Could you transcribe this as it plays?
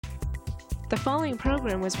The following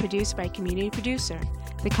program was produced by a community producer.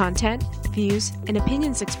 The content, views, and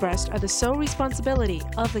opinions expressed are the sole responsibility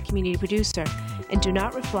of the community producer and do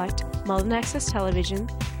not reflect Malden Access Television,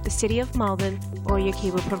 the City of Malden, or your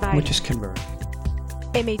cable provider. Which is convert.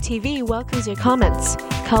 MATV welcomes your comments.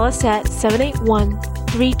 Call us at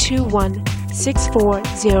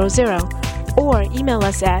 781-321-6400 or email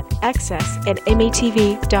us at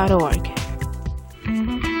access@matv.org.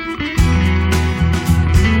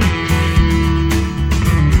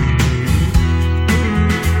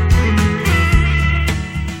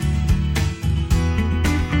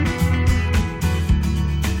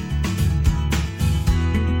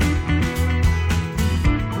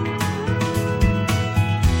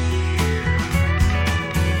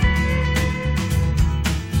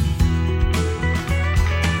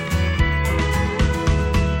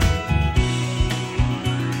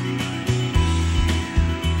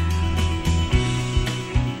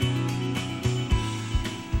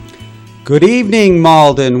 Good evening,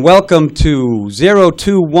 Malden. Welcome to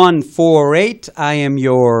 02148. I am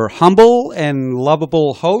your humble and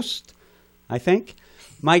lovable host, I think,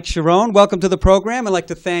 Mike Sharon. Welcome to the program. I'd like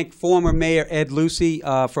to thank former Mayor Ed Lucy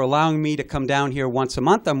for allowing me to come down here once a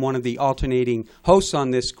month. I'm one of the alternating hosts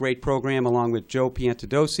on this great program along with Joe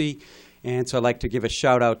Piantadosi. And so I'd like to give a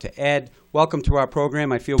shout out to Ed. Welcome to our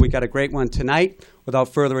program. I feel we got a great one tonight.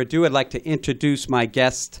 Without further ado, I'd like to introduce my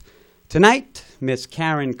guest tonight, Miss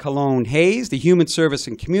Karen Colon Hayes, the Human Service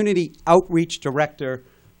and Community Outreach Director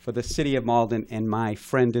for the City of Malden, and my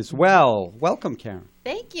friend as well. Welcome, Karen.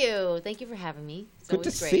 Thank you. Thank you for having me. It's Good to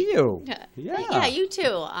great. see you. Yeah, you too.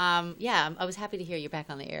 I was happy to hear you're back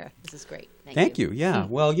on the air. This is great. Thank you. Yeah.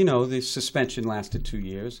 Well, you know, the suspension lasted 2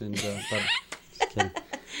 years, and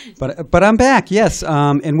but I'm back. Yes,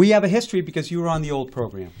 and we have a history because you were on the old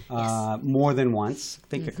program more than once. I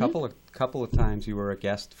think a couple of times you were a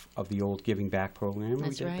guest of the old Giving Back program. That's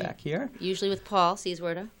we did right. Back here. Usually with Paul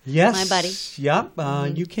Seeswerda. Yes. My buddy. Yep.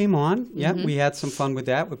 You came on. Yep. We had some fun with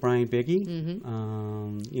that with Brian Biggie.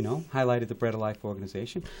 You know, highlighted the Bread of Life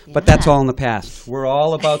organization. Yeah. But that's all in the past. We're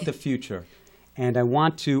all about the future. And I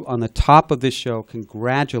want to, on the top of this show,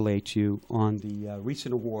 congratulate you on the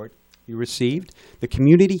recent award you received, the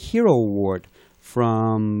Community Hero Award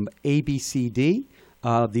from ABCD.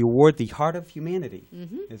 The award, the Heart of Humanity.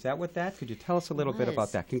 Is that what that? Could you tell us a little bit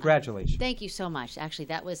about that? Congratulations. Thank you so much. Actually,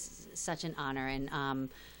 that was such an honor, and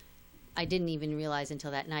I didn't even realize until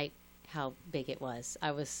that night how big it was. I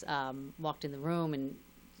was walked in the room and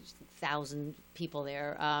 1,000 people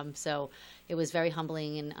there, so it was very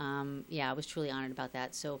humbling, and I was truly honored about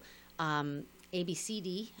that. So.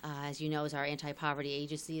 ABCD, as you know, is our anti-poverty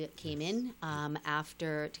agency that came in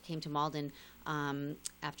came to Malden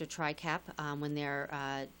after TRICAP when their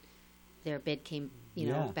bid came,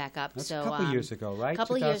 back up. That's so a couple years ago, right? A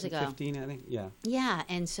couple of years ago. 2015, I think. Yeah. Yeah,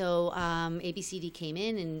 and so ABCD came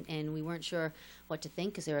in, and we weren't sure what to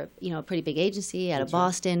think because they're a pretty big agency out of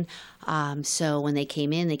Boston. So when they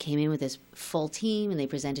came in with this full team, and they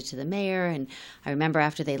presented to the mayor. And I remember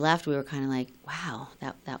after they left, we were kind of like, wow,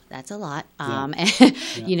 that's a lot. And,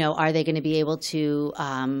 are they going to be able to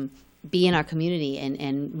be in our community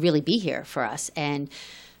and really be here for us? And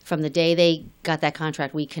from the day they got that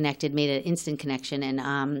contract, we made an instant connection, and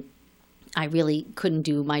I really couldn't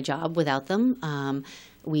do my job without them.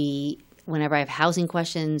 Whenever I have housing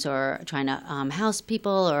questions or trying to house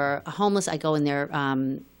people or homeless, I go in their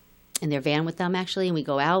van with them, actually, and we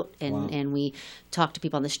go out and we talk to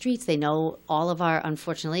people on the streets. They know all of our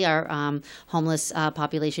homeless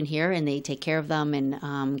population here, and they take care of them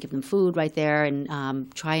and give them food right there and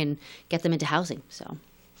try and get them into housing. So.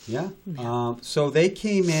 Yeah. So they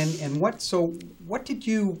came in, and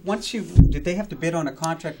did they have to bid on a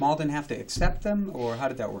contract? Malden have to accept them, or how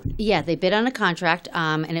did that work? Yeah, they bid on a contract,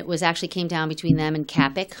 and it came down between them and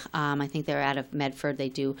CAPIC. I think they're out of Medford. They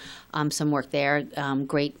do some work there.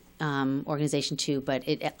 Great organization too, but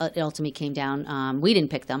it ultimately came down. We didn't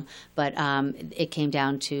pick them, but it came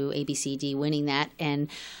down to ABCD winning that. And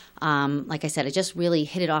like I said, I just really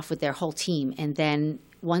hit it off with their whole team. And then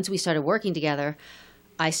once we started working together,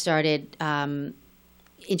 I started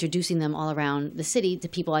introducing them all around the city to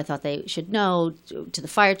people I thought they should know, to the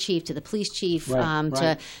fire chief, to the police chief,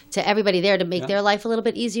 to everybody there to make their life a little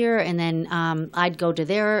bit easier. And then I'd go to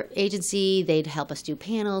their agency. They'd help us do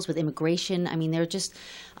panels with immigration. I mean, they're just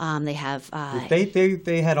they have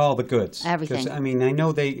they had all the goods. Everything. I mean, I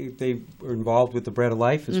know they were involved with the Bread of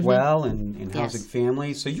Life as well, and housing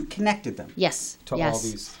families. So you connected them. Yes. To all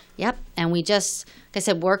these. Yep. And we just, like I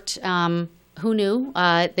said, worked. Who knew?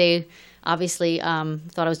 obviously thought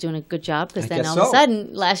I was doing a good job, because then guess all of a so.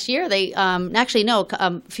 sudden last year they actually no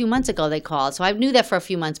a few months ago they called, so I knew that for a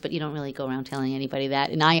few months, but you don't really go around telling anybody that,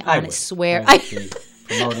 and I would. swear I would be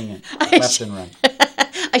promoting it left and right.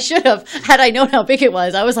 I should have, had I known how big it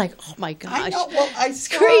was. I was like, oh my gosh, I know. Well, I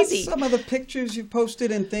saw crazy. some of the pictures you posted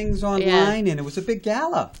and things online, and it was a big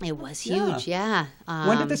gala. It was huge, yeah.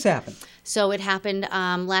 When did this happen? So it happened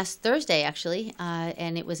last Thursday, actually,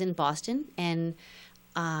 and it was in Boston. And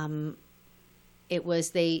it was,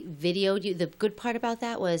 they videoed you. The good part about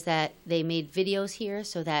that was that they made videos here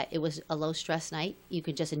so that it was a low stress night. You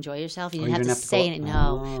could just enjoy yourself. You didn't have to say it.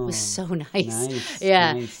 No, it was so nice. Nice,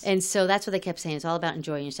 Yeah. nice. And so that's what they kept saying. It's all about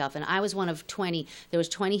enjoying yourself. And I was one of 20. There was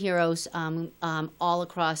 20 heroes all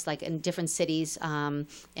across, like in different cities, and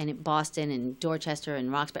in Boston and Dorchester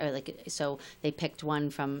and Roxbury. Like, so they picked one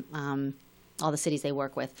from all the cities they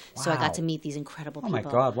work with. So I Wow. got to meet these incredible Oh people.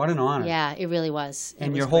 my God, what an honor! Yeah, it really was. It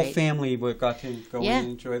And was your whole great. family got to go Yeah. and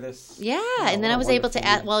enjoy this. Yeah, Oh, and then what I a was able to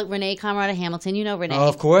wonderful ask, well, Renee Conrad Hamilton, you know Renee. Oh,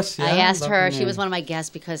 of course. Yeah, I asked love her, she Renee. was one of my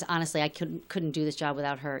guests, because honestly I couldn't do this job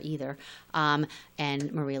without her either. And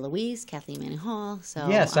Maria Louise, Kathleen Manning Hall. So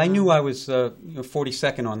Yes, I knew I was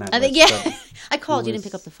 42nd on that I think, list. yeah. but I called, you didn't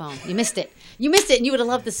was- pick up the phone. You missed it. You missed it, and you would have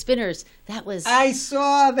loved the spinners. That was I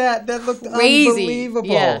saw that. That looked Crazy. unbelievable.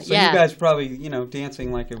 Yeah, so yeah. you guys probably,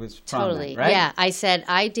 dancing like it was prom totally. night, right? Yeah, I said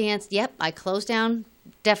I danced. Yep, I closed down.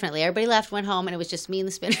 Definitely. Everybody left, went home, and it was just me and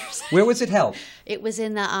the spinners. Where was it held? It was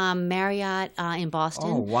in the Marriott in Boston.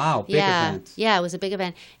 Oh, wow. Big yeah, event. Yeah, it was a big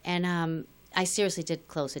event. And I seriously did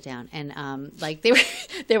close it down. And like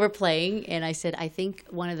they were playing, and I said, I think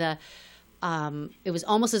one of the it was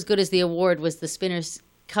almost as good as the award was the spinners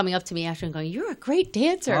coming up to me after and going, "You're a great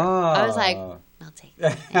dancer." I was like, Oh. I'll take it.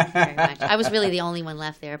 Thank you very much. I was really the only one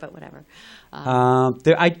left there, but whatever.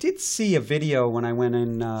 I did see a video when I went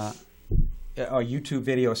in, a YouTube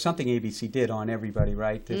video, something ABC did on everybody,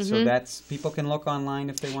 right? So that's, people can look online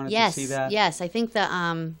if they wanted Yes, to see that? yes. I think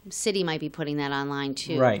the city might be putting that online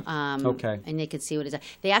too. Right. Okay. And they could see what it is.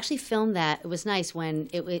 They actually filmed that. It was nice when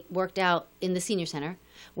it worked out in the senior center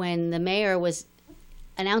when the mayor was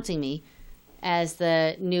announcing me as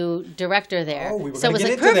the new director there. Oh, we were so it going was to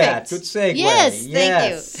get like into perfect. that. Good segue. Yes,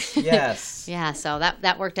 yes, thank you. Yes. Yeah, so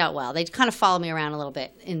that worked out well. They kind of followed me around a little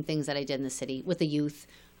bit in things that I did in the city with the youth.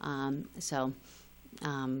 Well,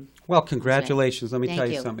 congratulations. Let me Thank tell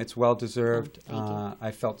you you. something. It's well deserved. Oh, thank you.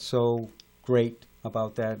 I felt so great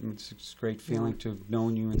about that. And it's a great feeling to have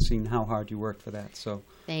known you and seen how hard you worked for that. So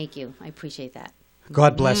Thank you. I appreciate that.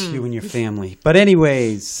 God bless you and your family. But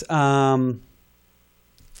anyways,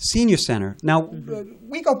 Senior Center. Now,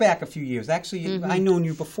 we go back a few years. Actually, I known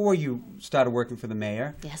you before you started working for the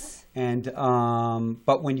mayor. Yes. And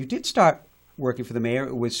but when you did start working for the mayor,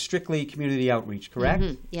 it was strictly community outreach, correct?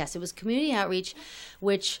 Yes, it was community outreach,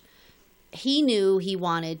 which he knew he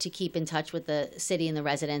wanted to keep in touch with the city and the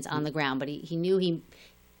residents on the ground, but he knew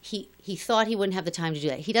he thought he wouldn't have the time to do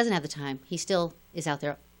that. He doesn't have the time. He still is out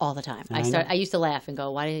there all the time. I know. I used to laugh and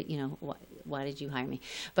go, why did you hire me?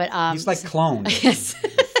 But He's like cloned yes. a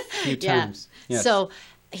few Yeah. times. Yes. So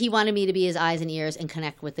he wanted me to be his eyes and ears and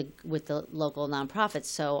connect with the local nonprofits.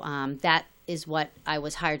 So that is what I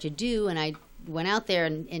was hired to do, and I went out there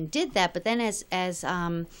and did that. But then as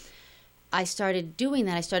I started doing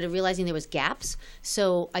that, I started realizing there was gaps.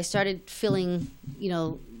 So I started filling,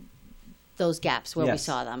 those gaps where we Yes.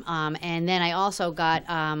 saw them. And then I also got,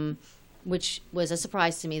 which was a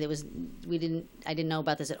surprise to me. I didn't know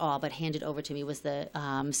about this at all, but handed over to me was the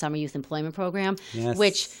Summer Youth Employment Program, Yes.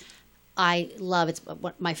 which I love. It's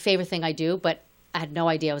my favorite thing I do, but I had no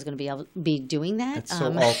idea I was going to be doing that. It's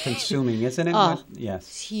so all-consuming, isn't it? Oh, Yes.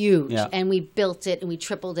 It's huge, Yeah. and we built it and we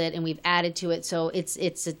tripled it and we've added to it. So it's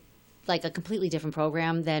like a completely different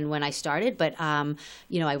program than when I started. But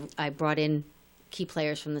I brought in key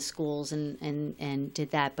players from the schools and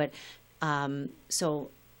did that. But so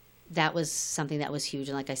that was something that was huge,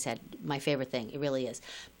 and like I said, my favorite thing. It really is.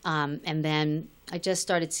 And then I just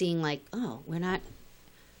started seeing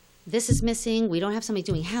this is missing. We don't have somebody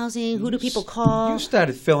doing housing. Who do people call? You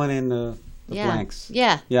started filling in the blanks.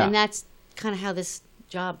 Yeah. Yeah. And that's kind of how this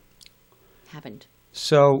job happened.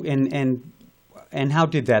 So, and how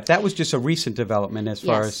did that? That was just a recent development as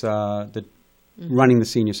far Yes. as running the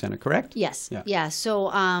senior center, correct? Yes. Yeah. Yeah.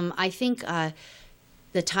 So I think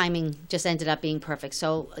the timing just ended up being perfect.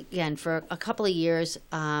 So again, for a couple of years,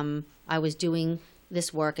 I was doing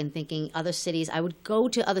this work and thinking other cities. I would go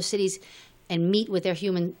to other cities and meet with their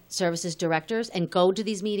human services directors and go to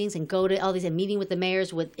these meetings and go to all these and meeting with the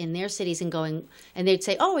mayors in their cities and going, and they'd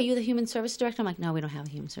say, oh, are you the human service director? I'm like, no, we don't have a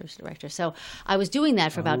human service director. So I was doing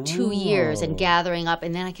that for about 2 years and gathering up,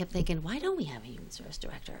 and then I kept thinking, why don't we have a human service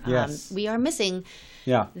director? Yes. We are missing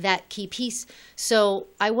that key piece. So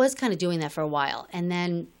I was kind of doing that for a while, and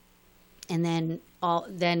then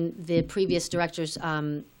the previous director's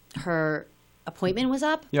her appointment was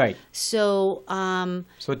up. Right. So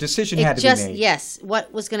so a decision had to be made. Yes,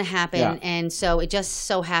 what was going to happen, Yeah. and so it just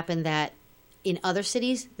so happened that in other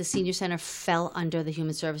cities, the senior center fell under the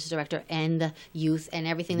human services director and the youth and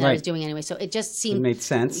everything that I was Right. doing anyway. So it just seemed It made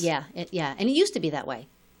sense. Yeah, and it used to be that way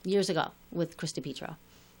years ago with Krista Petro.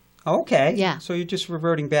 Okay. Yeah. So you're just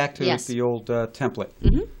reverting back to Yes. the old template.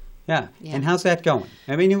 Mm-hmm. Yeah. Yeah. And how's that going?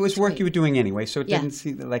 I mean, it was work great. you were doing anyway, so it Yeah. didn't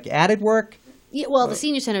seem like added work. Yeah, well, the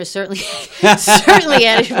senior center is certainly certainly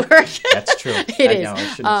added work. That's true. It I is. know, I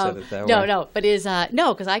shouldn't have said it that way. No, but it is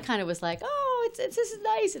no, because I kind of was like, oh, this is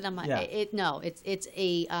nice, and I'm like, Yeah. it's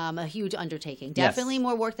a huge undertaking. Yes. Definitely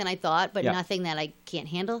more work than I thought, but Yeah. nothing that I can't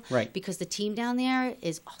handle. Right. Because the team down there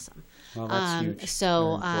is awesome. Well, that's huge.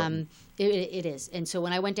 So Very important. it is, and so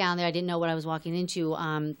when I went down there, I didn't know what I was walking into.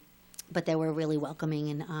 But they were really welcoming,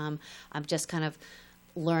 and I'm just kind of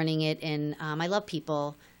learning it, and I love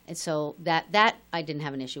people, and so that I didn't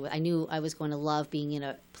have an issue with. I knew I was going to love being in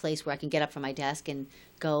a place where I can get up from my desk and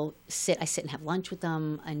go sit. I sit and have lunch with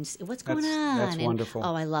them, and what's going on? That's And, wonderful.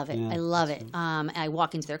 Oh, I love it. Yeah, I love it. I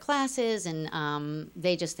walk into their classes, and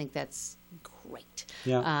they just think that's great.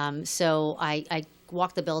 Yeah. So I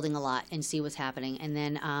walk the building a lot and see what's happening, and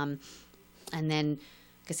then like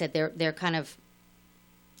I said, they're kind of.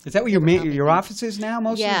 Is that where your office is now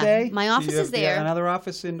most of the day? My office is there. Another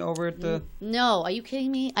office over at the... No, are you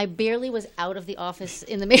kidding me? I barely was out of the office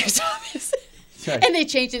in the mayor's office. Sorry. And they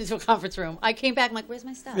changed it into a conference room. I came back, I'm like, where's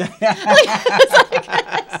my stuff? I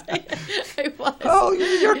was. Oh,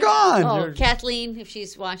 you're gone. Oh, You're- Kathleen, if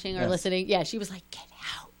she's watching or Yes. listening, yeah, she was like, get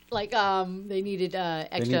out. Like, they needed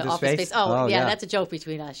extra needed office space? space. Oh, Oh, yeah, yeah. that's a joke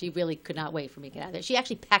between us. She really could not wait for me to get out of there. She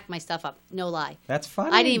actually packed my stuff up. No lie. That's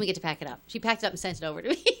funny. I didn't even get to pack it up. She packed it up and sent it over to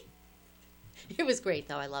me. It was great,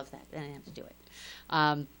 though. I love that. I didn't have to do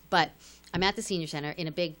it. But I'm at the senior center in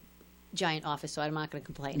a big, giant office, so I'm not going to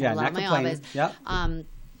complain. Yeah, I love not my complaining. office. Yep.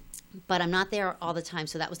 But I'm not there all the time,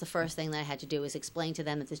 so that was the first thing that I had to do is explain to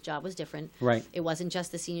them that this job was different. Right. It wasn't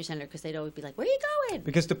just the senior center, because they'd always be like, where are you going?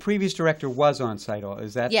 Because the previous director was on site.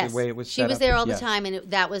 Is that Yes, the way it was she set was up? there all the Yeah. time, and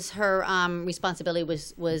that was her responsibility.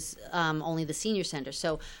 Was only the senior center.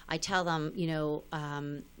 So I tell them, you're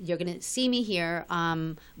going to see me here,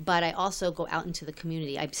 but I also go out into the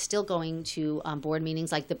community. I'm still going to board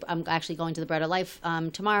meetings. I'm actually going to the Bread of Life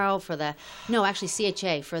tomorrow for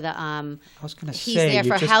CHA for the. I was going to say. He's there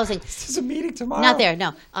for housing. This is a meeting tomorrow. Not there,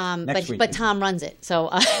 no. Next week. But Tom runs it, so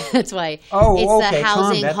that's why. Oh, it's okay, the Tom,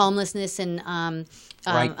 housing, that- homelessness, and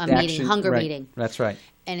Right, a the meeting, action- hunger right, meeting. That's right.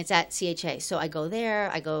 And it's at CHA. So I go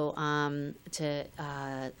there. I go to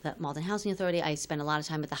the Malden Housing Authority. I spend a lot of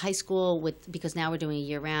time at the high school because now we're doing a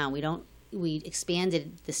year round. We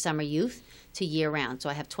expanded the summer youth to year round. So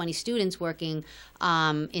I have 20 students working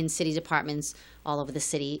in city departments all over the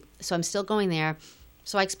city. So I'm still going there.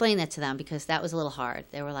 So I explained that to them because that was a little hard.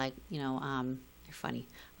 They were like, you're funny.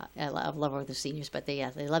 I love working with the seniors, but they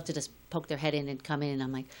love to just poke their head in and come in. And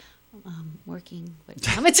I'm like, working, but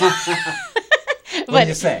I'm a What do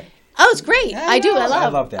you say? Oh, it's great. Yeah, I do. no, I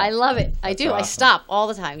love love that. I love it. I That's do. I awesome. stop all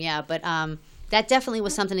the time. Yeah, but that definitely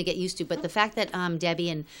was something to get used to. But the fact that Debbie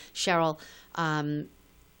and Cheryl,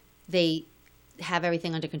 they have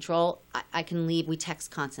everything under control. I can leave. We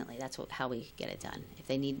text constantly. That's how we get it done. If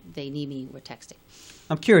they need me, we're texting.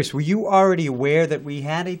 I'm curious. Were you already aware that we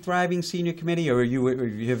had a thriving senior committee, or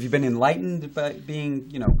have you been enlightened by being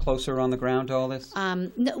closer on the ground to all this?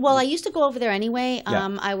 Well, I used to go over there anyway.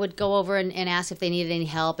 Yeah. I would go over and ask if they needed any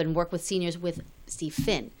help and work with seniors with Steve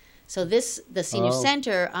Finn. So the senior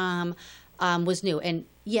center was new. And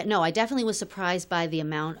I definitely was surprised by the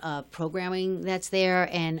amount of programming that's there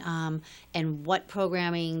and what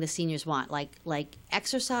programming the seniors want, like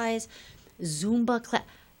exercise, Zumba class.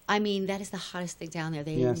 I mean, that is the hottest thing down there.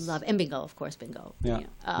 They Yes. love, and bingo, of course, bingo. Yeah.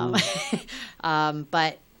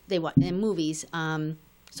 But they want, and movies.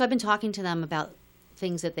 So I've been talking to them about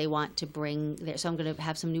things that they want to bring there. So I'm going to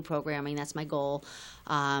have some new programming. That's my goal,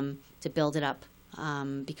 to build it up,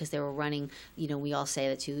 because they were running, we all say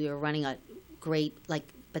that too, they were running a great,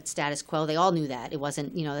 but status quo. They all knew that. It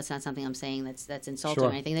wasn't, that's not something I'm saying that's insulting Sure.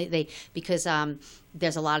 or anything. They because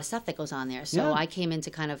there's a lot of stuff that goes on there. So Yeah. I came in to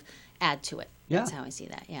kind of add to it. Yeah. That's how I see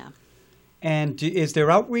that, yeah. And is there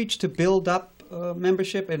outreach to build up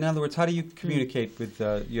membership? In other words, how do you communicate with?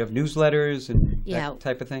 You have newsletters and that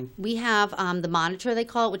type of thing. We have the Monitor, they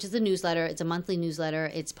call it, which is the newsletter. It's a monthly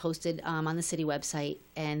newsletter. It's posted on the city website,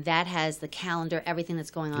 and that has the calendar, everything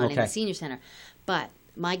that's going on in the senior center. But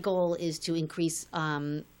my goal is to increase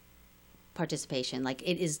participation. Like,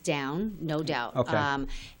 it is down, no doubt. Okay.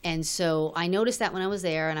 And so I noticed that when I was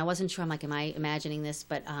there, and I wasn't sure. I'm like, am I imagining this?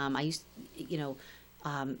 But I used,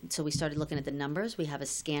 so we started looking at the numbers. We have a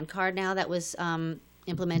scan card now that was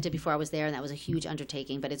implemented before I was there, and that was a huge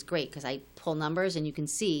undertaking. But it's great because I pull numbers, and you can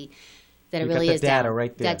see that it really is down. Data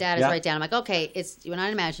right there. That data is right down. I'm like, okay, you're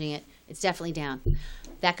not imagining it. It's definitely down.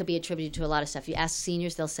 That could be attributed to a lot of stuff. You ask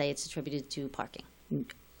seniors, they'll say it's attributed to parking.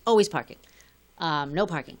 Always parking. No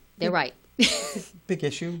parking. They're right. Big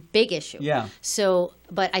issue. Big issue. Yeah. So,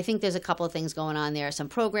 but I think there's a couple of things going on there. Some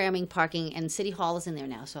programming, parking, and City Hall is in there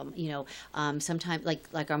now. So, sometimes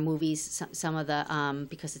like our movies, some of the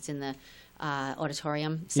because it's in the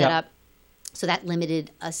auditorium setup. So that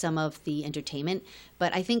limited some of the entertainment.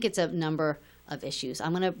 But I think it's a number of issues.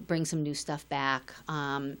 I'm going to bring some new stuff back,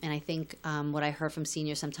 and I think what I heard from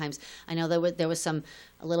seniors sometimes. I know there was a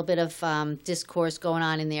little bit of discourse going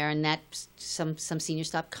on in there, and that some seniors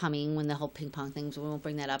stopped coming when the whole ping pong thing. So we won't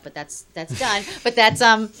bring that up, but that's done. But that's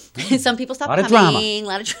some people stopped coming. A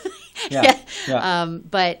lot of drama. Yeah.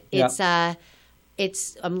 But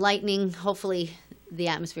it's lightening. Hopefully, the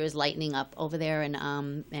atmosphere is lightening up over there, and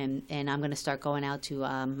I'm going to start going out to.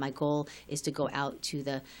 My goal is to go out to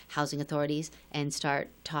the housing authorities and start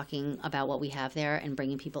talking about what we have there and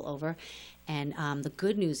bringing people over. And the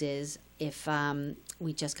good news is, if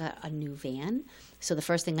we just got a new van, so the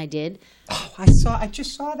first thing I did. Oh, I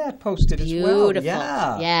just saw that posted as well. Beautiful.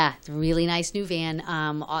 Yeah, it's a really nice new van.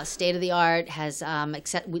 State of the art, has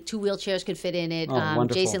except 2 wheelchairs could fit in it. Wonderful.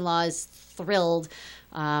 Jason Law is thrilled.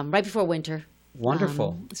 Right before winter.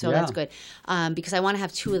 Wonderful. So that's good, because I want to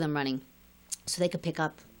have 2 of them running, so they could pick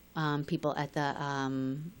up people at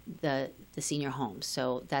the senior homes.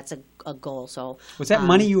 So that's a goal. So was that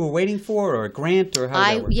money you were waiting for, or a grant, or how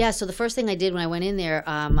did that work? Yeah. So the first thing I did when I went in there,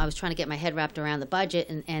 I was trying to get my head wrapped around the budget,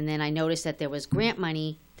 and then I noticed that there was grant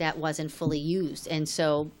money that wasn't fully used, and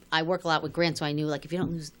so I work a lot with grants, so I knew, like, if you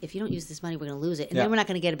don't use this money, we're going to lose it, and then we're not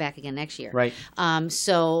going to get it back again next year. Right.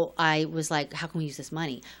 So I was like, how can we use this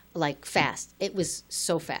money? Like, fast. It was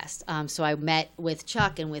so fast. So I met with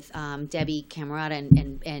Chuck and with Debbie Camerata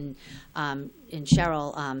and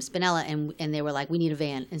Cheryl Spinella, and they were like, we need a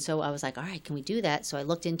van. And so I was like, all right, can we do that? So I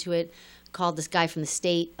looked into it, called this guy from the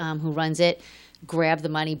state who runs it, grabbed the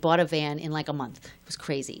money, bought a van in like a month. It was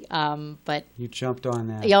crazy. But you jumped on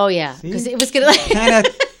that. Oh yeah, because it was gonna kind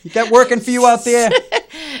of you got working for you out there.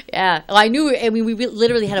 Yeah, well, I knew. I mean, we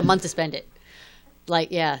literally had a month to spend it.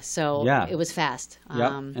 So it was fast.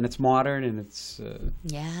 And it's modern, and it's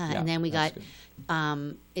and then we got.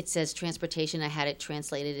 It says transportation. I had it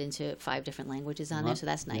translated into 5 different languages on there, so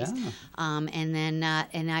that's nice. Yeah. And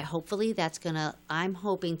then hopefully that's gonna. I'm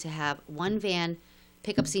hoping to have one van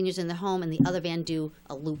pick up seniors in their home, and the other van do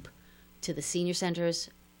a loop to the senior centers.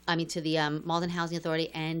 I mean, to the Malden Housing Authority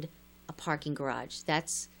and a parking garage.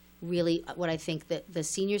 That's really what I think. That the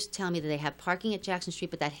seniors tell me that they have parking at Jackson Street,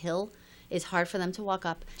 but that hill is hard for them to walk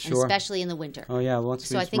up, and especially in the winter. Oh yeah,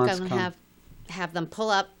 so I think I'm going to have them pull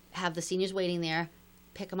up, have the seniors waiting there,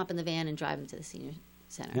 pick them up in the van, and drive them to the senior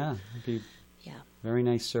center. Yeah, it'd be very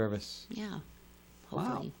nice service. Yeah,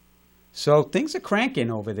 hopefully. Wow. So things are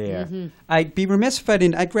cranking over there. Mm-hmm. I'd be remiss if I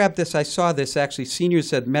didn't. I grabbed this. I saw this actually. Seniors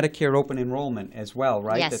said Medicare open enrollment as well,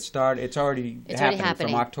 right? Yes. It's already happening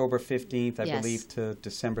from October 15th, I believe, to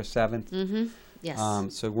December 7th. Mm-hmm. Yes.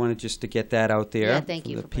 So I wanted just to get that out there. Yeah, thank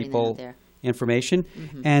you for putting that out there. Information.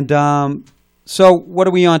 Mm-hmm. And so what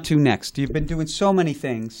are we on to next? You've been doing so many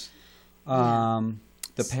things. Go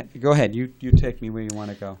ahead. You take me where you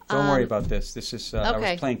want to go. Don't worry about this. This is I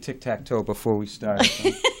was playing tic-tac-toe before we started.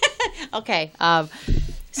 So. Okay.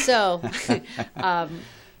 So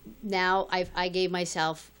now I gave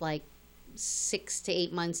myself like 6 to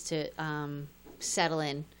 8 months to settle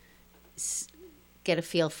in, get a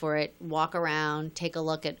feel for it, walk around, take a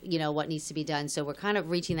look at what needs to be done. So we're kind of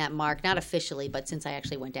reaching that mark, not officially, but since I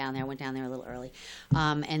actually went down there a little early,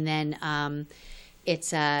 and then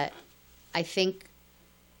it's I think,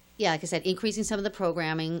 like I said, increasing some of the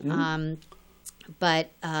programming. Mm-hmm. But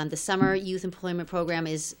the summer youth employment program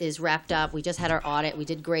is wrapped up. We just had our audit. We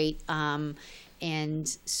did great. And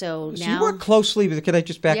so now... you work closely with, could I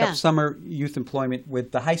just back up, summer youth employment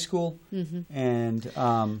with the high school? Mm-hmm.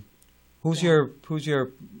 And who's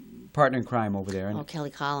your partner in crime over there? Kelly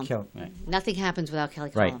Collum. Right. Nothing happens without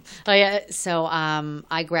Kelly Right. Collum. Oh, yeah. So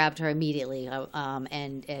I grabbed her immediately,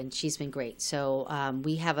 and she's been great. So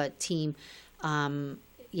we have a team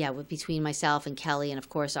between myself and Kelly, and of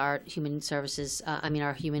course our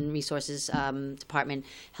our human resources department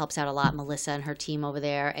helps out a lot. Melissa and her team over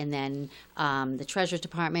there, and then the treasurer's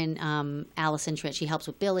department, Allison Trent, she helps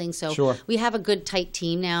with billing. So Sure. we have a good tight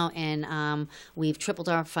team now, and we've tripled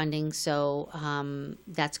our funding. So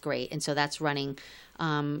that's great, and so that's running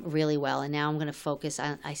really well. And now I'm going to focus.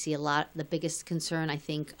 I see a lot. The biggest concern I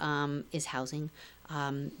think is housing.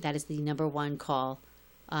 That is the number one call.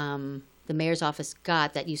 The mayor's office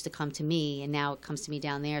got that used to come to me, and now it comes to me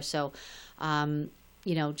down there. So,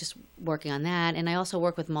 just working on that. And I also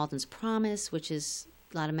work with Malden's Promise, which is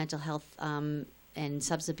a lot of mental health and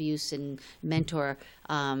substance abuse and mentor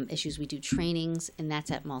issues. We do trainings, and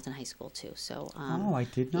that's at Malden High School too. So, I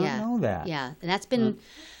did not know that. Yeah, and that's been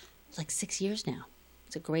like 6 years now.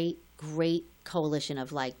 It's a great coalition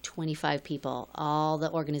of like 25 people, all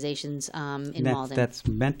the organizations in Malden. That's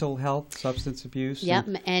mental health, substance abuse? Yep,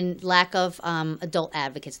 and lack of adult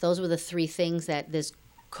advocates. Those were the three things that this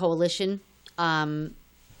coalition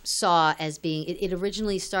saw as being, it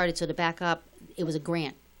originally started, so to back up, it was a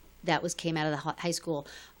grant that came out of the high school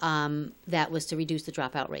that was to reduce the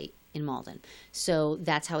dropout rate in Malden. So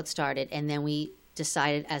that's how it started, and then we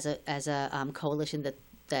decided as a coalition that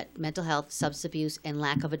mental health, substance abuse, and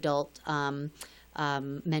lack of adult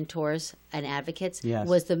mentors and advocates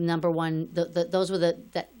was the number one. Those were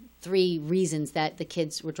the three reasons that the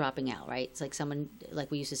kids were dropping out. Right? It's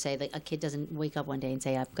like we used to say, that a kid doesn't wake up one day and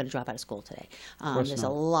say, "I'm going to drop out of school today." There's a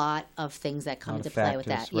lot of things that come into play with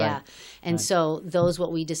that. Right. Yeah, and so those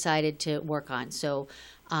what we decided to work on. So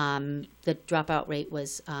the dropout rate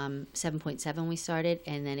was 7.7 we started,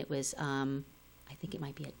 and then it was. I think it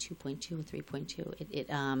might be at 2.2 or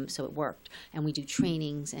 3.2. So it worked, and we do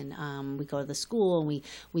trainings, and we go to the school, and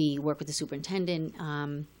we work with the superintendent.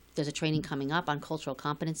 There's a training coming up on cultural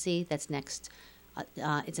competency. That's next.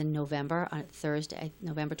 It's in November, on Thursday,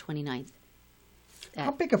 November 29th.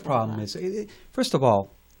 How big a problem is it? First of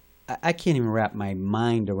all, I can't even wrap my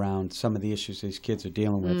mind around some of the issues these kids are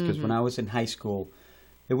dealing with. Because when I was in high school,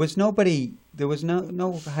 there was no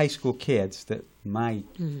high school kids that my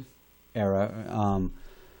era,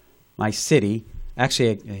 my city.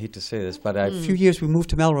 Actually, I hate to say this, but a few years we moved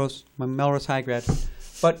to Melrose. I'm a Melrose High graduate.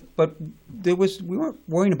 But we weren't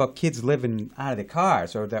worrying about kids living out of their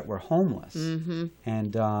cars or that were homeless. Mm-hmm.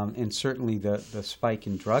 And certainly the spike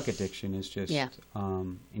in drug addiction is just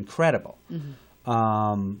incredible.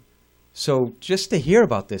 Mm-hmm. So just to hear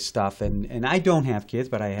about this stuff, and I don't have kids,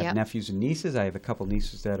 but I have nephews and nieces. I have a couple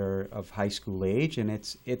nieces that are of high school age, and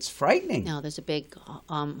it's frightening. No, there's a big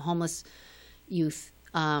homeless youth.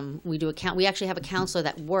 We actually have a counselor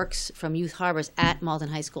that works from Youth Harbors at Malden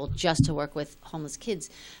High School just to work with homeless kids.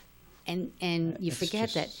 And you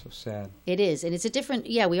forget that. So sad. It is. And it's a different,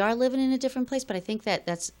 we are living in a different place, but I think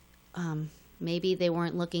that's maybe they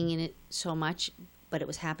weren't looking in it so much, but it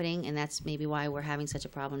was happening, and that's maybe why we're having such a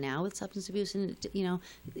problem now with substance abuse. And,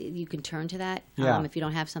 you can turn to that if you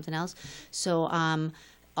don't have something else. So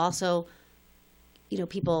also,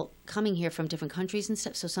 people coming here from different countries and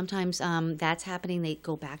stuff. So sometimes that's happening. They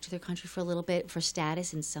go back to their country for a little bit for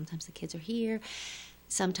status, and sometimes the kids are here.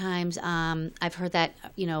 Sometimes I've heard that,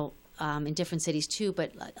 in different cities too,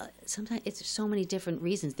 but sometimes it's so many different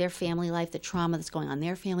reasons. Their family life, the trauma that's going on in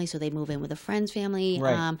their family, so they move in with a friend's family.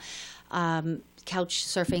 Right. Couch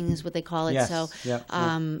surfing is what they call it. Yes. So,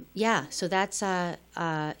 yep. So that's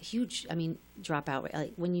huge. I mean, dropout rate.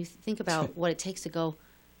 Like when you think about what it takes to go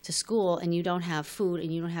to school and you don't have food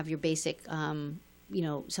and you don't have your basic,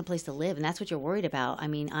 someplace to live, and that's what you're worried about. I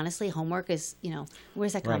mean, honestly, homework is,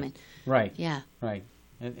 where's that coming? Right. Yeah. Right.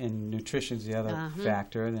 And nutrition's the other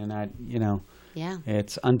factor, and Yeah.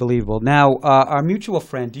 It's unbelievable. Now, our mutual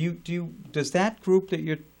friend, does that group that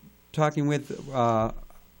you're talking with,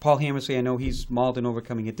 Paul Hammersley, I know he's Malden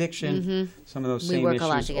Overcoming Addiction. Mm-hmm. Some of those same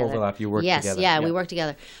issues overlap. You work together. Yes, we work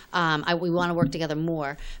together. We want to work together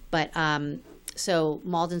more, but so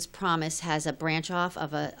Malden's Promise has a branch off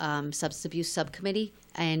of a substance abuse subcommittee,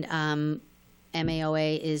 and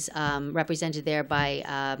MAOA is represented there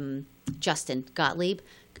by Justin Gottlieb.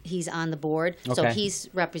 He's on the board, so he's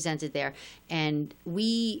represented there. And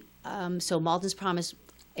we, so Malden's Promise,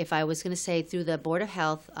 if I was going to say through the Board of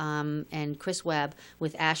Health and Chris Webb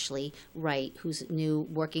with Ashley Wright, who's new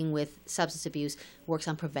working with substance abuse, works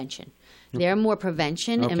on prevention. They're more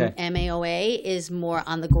prevention, and MAOA is more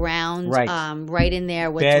on the ground, right in there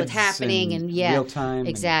with what's happening and real time.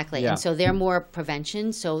 Exactly, and so they're more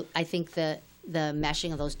prevention. So I think the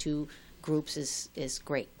meshing of those two groups is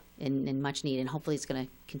great and much needed, and hopefully it's going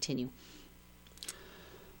to continue.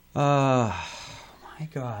 My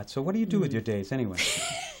God! So what do you do with your days anyway?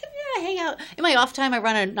 Hang out in my off time. I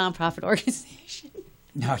run a nonprofit organization.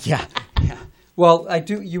 No, yeah. Well, I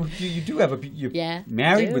do. You do have you're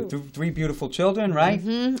married do. with three beautiful children, right?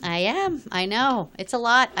 I am. I know it's a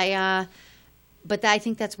lot. But I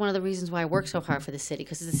think that's one of the reasons why I work so hard for the city,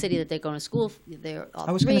 because it's the city that they're going to school. They're all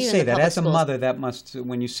I was going to say that as a schools. mother, that must,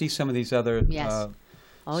 when you see some of these other Yes.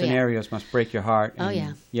 scenarios, must break your heart.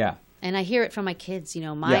 And, yeah. And I hear it from my kids. You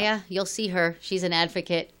know, Maya, you'll see her. She's an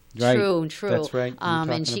advocate. Right. True. That's right.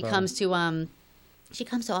 And she comes to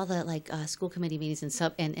all the school committee meetings and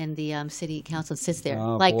the city council, and sits there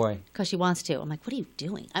boy. because she wants to. I'm like, what are you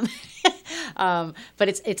doing? But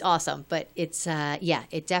it's awesome. But it's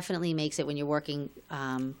it definitely makes it when you're working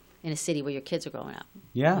in a city where your kids are growing up.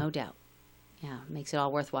 Yeah, no doubt. Yeah, it makes it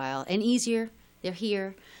all worthwhile and easier. They're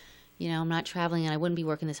here. You know, I'm not traveling, and I wouldn't be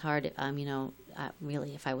working this hard.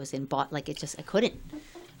 Really, if I was in I couldn't.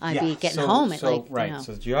 I'd be getting home at right.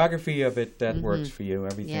 So the geography of it that works for you.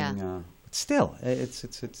 Everything. Yeah. But still,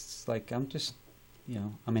 it's like I'm just,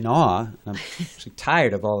 I'm in awe. I'm actually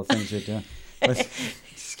tired of all the things you're doing. But,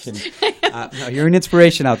 just kidding. No, you're an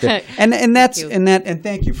inspiration out there, and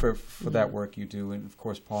thank you for that work you do, and of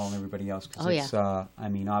course Paul and everybody else. Because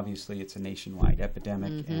obviously it's a nationwide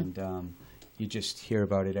epidemic, and you just hear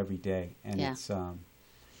about it every day, and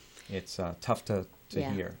it's tough to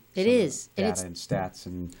hear. It is data and stats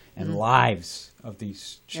and lives of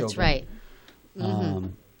these children. That's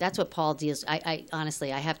right. That's what Paul deals. I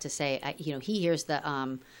honestly, I have to say, he hears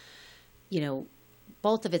the,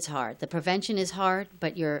 both of it's hard. The prevention is hard,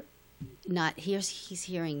 but you're not. He's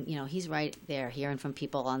hearing. He's right there, hearing from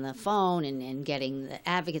people on the phone and getting the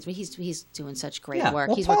advocates. He's doing such great work.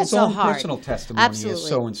 Well, he's Paul's working so own hard. personal testimony is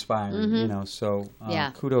so inspiring. So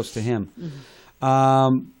kudos to him.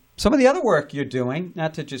 Some of the other work you're doing,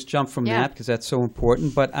 not to just jump from that because that's so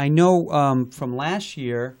important, but I know from last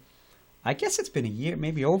year. I guess it's been a year,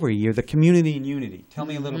 maybe over a year, the Community and Unity. Tell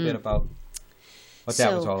me a little bit about what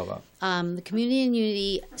that was all about. The Community and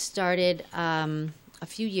Unity started a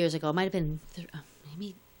few years ago. It might have been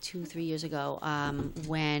maybe 2-3 years ago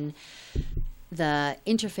when the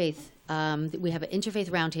interfaith, we have an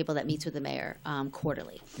interfaith roundtable that meets with the mayor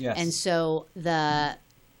quarterly. Yes. And so the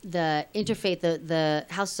interfaith, the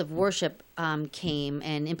houses of worship came,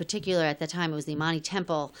 and in particular at the time it was the Imani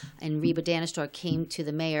Temple, and Reba Danistor came to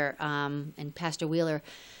the mayor and Pastor Wheeler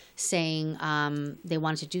saying they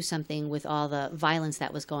wanted to do something with all the violence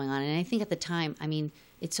that was going on. And I think at the time,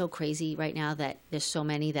 it's so crazy right now that there's so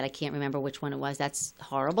many that I can't remember which one it was. That's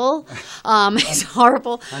horrible. It's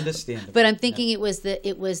horrible. Understandable. But I'm thinking it was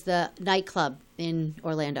the nightclub in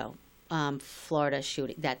Orlando. Florida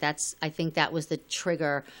shooting. I think that was the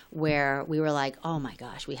trigger where we were like, oh my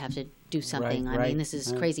gosh, we have to do something. Right. This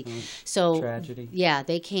is crazy. So tragedy. Yeah,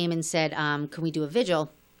 they came and said, can we do a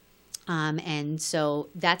vigil? And so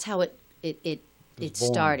that's how it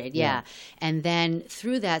started. Yeah. And then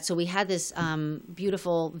through that, so we had this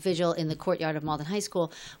beautiful vigil in the courtyard of Malden High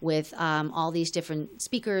School with all these different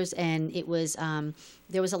speakers, and it was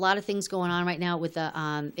there was a lot of things going on right now with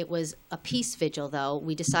the it was a peace vigil, though.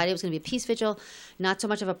 We decided it was going to be a peace vigil, not so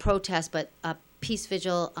much of a protest, but a peace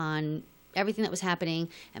vigil on everything that was happening,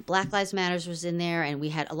 and Black Lives Matters was in there, and we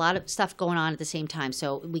had a lot of stuff going on at the same time.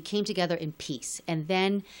 So we came together in peace. And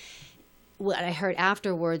then what I heard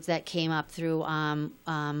afterwards that came up through on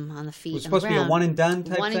the feed. It was supposed to be a one and done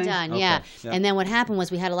type one thing? And done, Okay. yeah. Yeah. And then what happened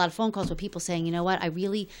was we had a lot of phone calls with people saying, you know what, I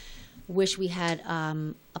really wish we had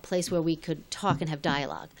a place where we could talk and have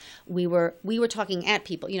dialogue. We were talking at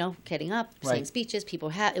people, getting up, saying Right. speeches.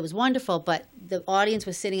 It was wonderful, but the audience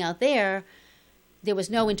was sitting out there. There was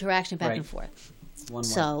no interaction back Right. and forth. One way.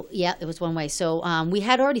 So, yeah, it was one way. So we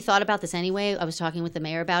had already thought about this anyway. I was talking with the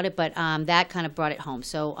mayor about it, but that kind of brought it home.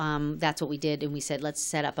 So that's what we did, and we said, let's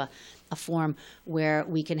set up a forum where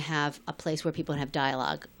we can have a place where people can have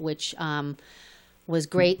dialogue, which was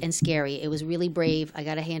great and scary. It was really brave. I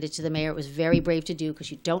got to hand it to the mayor. It was very brave to do because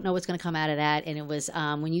you don't know what's going to come out of that. And it was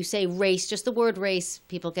when you say race, just the word race,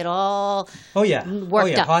 people get all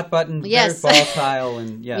worked up. Hot button, Yes. very volatile,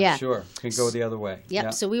 and Yeah. sure, can go the other way. Yep. Yeah.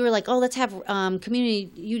 So we were like, oh, let's have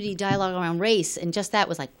community unity dialogue around race. And just that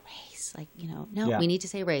was like, race. Like, no, Yeah. we need to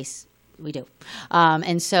say race. We do.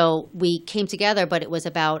 And so we came together, but it was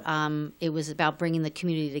about bringing the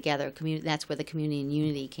community together. That's where the community and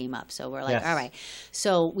unity came up. So we're like, Yes. all right.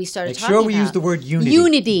 So we started Make talking sure we about use the word unity.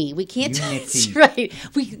 Unity. We can't. Unity. That's right.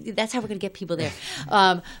 That's how we're going to get people there.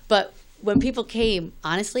 But when people came,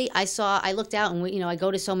 honestly, I looked out and I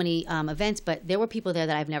go to so many events, but there were people there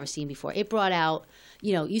that I've never seen before. It brought out,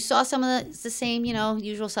 you saw some of the same,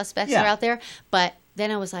 usual suspects that are out there, but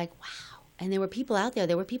then I was like, wow. And there were people out there.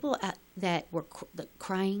 There were people that were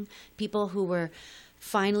crying, people who were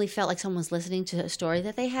finally felt like someone was listening to a story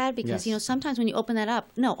that they had, because Yes. sometimes when you open that up,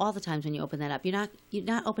 all the times when you open that up, you're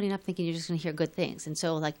not opening up thinking you're just going to hear good things. And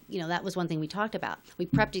so that was one thing we talked about. We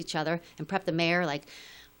prepped each other and prepped the mayor, like,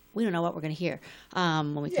 we don't know what we're going to hear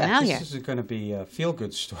when we come out here. This is going to be a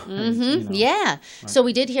feel-good story. Mm-hmm. Yeah. Right. So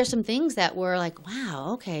we did hear some things that were like,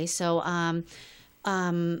 wow, okay. So,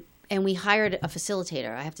 and we hired a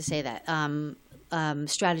facilitator. I have to say that.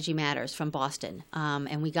 Strategy Matters from Boston.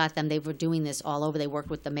 And we got them. They were doing this all over. They worked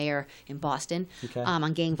with the mayor in Boston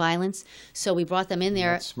on gang violence. So we brought them in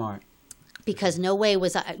there. That's smart. Because no way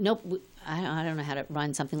was I don't know how to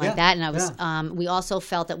run something like that. And I was we also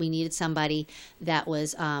felt that we needed somebody that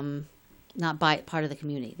was not part of the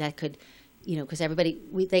community, that could, because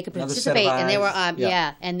they could participate, and they were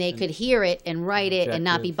and they could hear it and write it and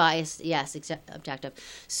not be biased. Yes, objective.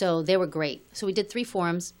 So they were great. So we did 3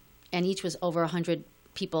 forums, and each was over 100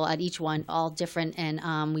 people at each one, all different,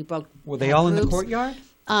 and we broke. Were they all in the courtyard?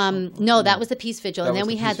 No, that was the Peace Vigil, and then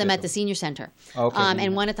we had them at the senior center,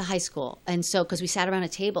 and one at the high school. And so, because we sat around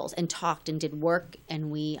at tables and talked and did work, and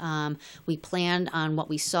we planned on what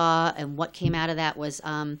we saw, and what came out of that was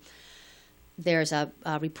there's a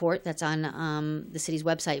report that's on the city's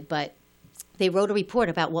website, but they wrote a report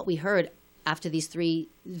about what we heard after these 3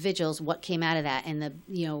 vigils, what came out of that. And the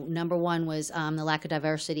number one was the lack of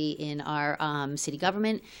diversity in our city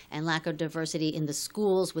government, and lack of diversity in the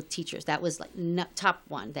schools with teachers. That was like top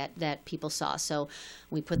one that people saw. So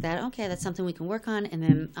we put that, okay, that's something we can work on. And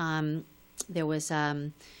then there was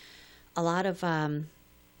a lot of I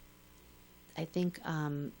think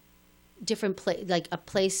different like a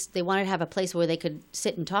place, they wanted to have a place where they could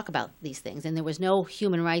sit and talk about these things, and there was no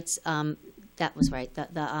human rights. That was right.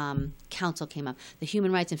 The council came up, the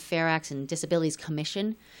Human Rights and Fair Acts and Disabilities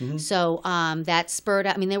Commission. Mm-hmm. So that spurred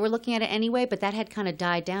out. I mean, they were looking at it anyway, but that had kind of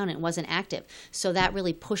died down and it wasn't active. So that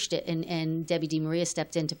really pushed it, and Debbie DiMaria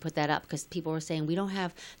stepped in to put that up, because people were saying, we don't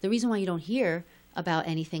have, the reason why you don't hear about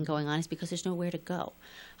anything going on is because there's nowhere to go.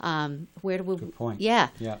 Where do we? Good point. Yeah.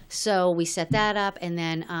 So we set that up, and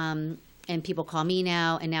then and people call me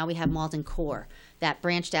now, and now we have Malden Core that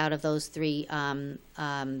branched out of those 3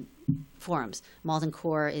 forums. Malden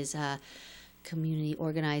Core is community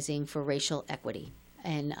organizing for racial equity,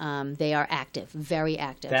 and they are active, very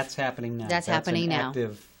active. That's happening now. That's happening now.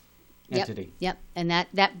 Active entity. Yep. And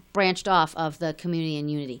that branched off of the Community and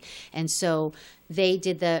Unity. And so they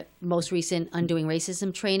did the most recent Undoing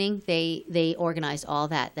Racism training. They organized all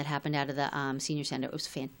that happened out of the senior center. It was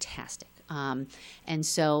fantastic. And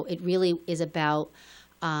so it really is about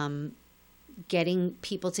getting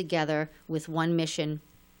people together with one mission,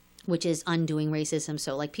 which is undoing racism.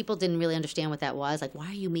 So, like, people didn't really understand what that was. Like, why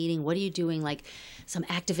are you meeting? What are you doing? Like, some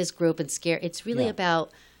activist group and scare. It's really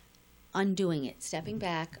about undoing it, stepping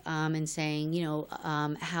back and saying,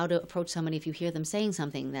 how to approach somebody if you hear them saying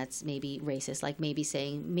something that's maybe racist. Like,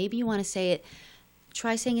 maybe you want to say it,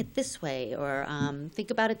 try saying it this way, or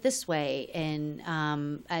think about it this way. And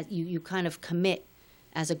you kind of commit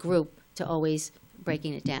as a group to always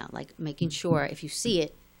breaking it down, like making sure if you see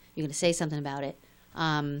it, you're going to say something about it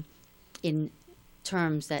in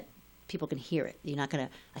terms that people can hear it. You're not going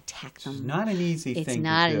to attack them. It's not an easy thing to do. It's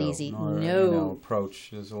not an easy, approach.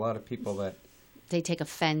 There's a lot of people that... They take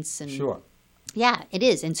offense. And Sure. Yeah, it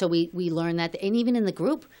is. And so we learned that. And even in the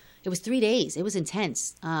group, it was 3 days. It was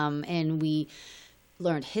intense. And we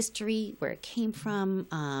learned history, where it came from,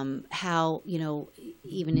 how,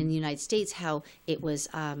 even in the United States, how it was...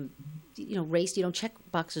 race, you don't check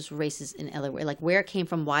boxes for races in other way, like where it came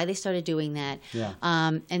from, why they started doing that. Yeah.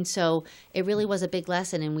 And so it really was a big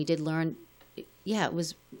lesson, and we did learn, it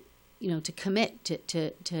was, to commit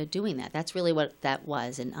to doing that. That's really what that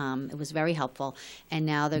was. And it was very helpful. And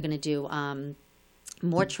now they're going to do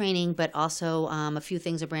more training, but also a few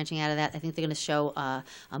things are branching out of that. I think they're going to show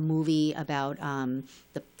a movie about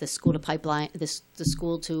the school to pipeline, the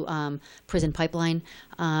school to prison pipeline,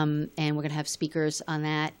 and we're going to have speakers on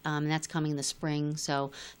that. And that's coming in the spring.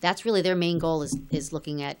 So that's really their main goal is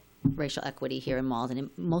looking at racial equity here in Malden, and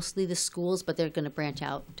mostly the schools, but they're going to branch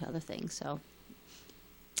out to other things. So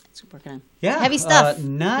it's working on heavy stuff.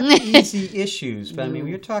 Not easy issues, but I mean, when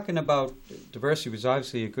you're talking about diversity, was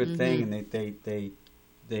obviously a good thing, and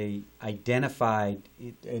they identified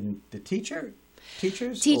it in the teachers,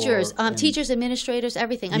 teachers, administrators,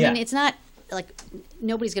 everything. I mean, it's not like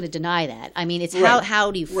nobody's going to deny that. I mean, it's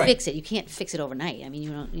how do you fix it? You can't fix it overnight. I mean,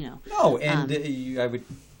 you don't. No, and I would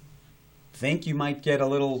think you might get a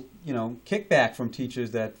little, kickback from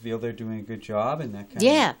teachers that feel they're doing a good job and that kind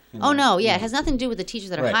of. It has nothing to do with the teachers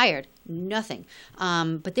that are hired. Nothing.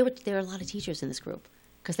 But there are a lot of teachers in this group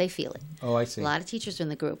because they feel it. Oh, I see. A lot of teachers in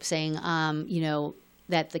the group saying,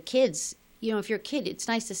 that the kids if you're a kid, it's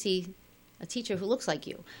nice to see a teacher who looks like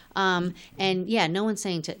you. And yeah, no one's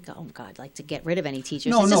saying to go, oh God, like to get rid of any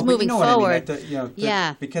teachers. No, it's no, just but moving you know what I mean, forward. like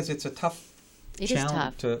Yeah. because it's a tough It is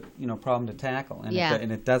challenge tough. to problem to tackle, and Yeah.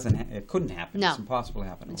 it doesn't, it couldn't happen. No. It's impossible to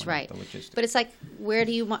happen. That's overnight, right. the logistics. But it's like, where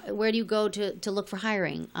do you go to look for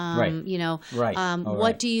hiring? Right. Right. Oh, What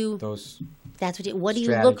right. do you? Those What do you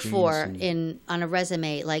look strategies for and- on a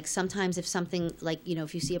resume? Like sometimes if something like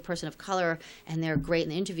if you see a person of color and they're great in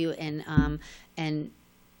the interview and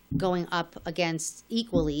going up against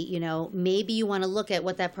equally, maybe you want to look at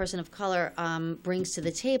what that person of color brings to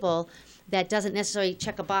the table. That doesn't necessarily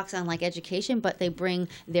check a box on like education, but they bring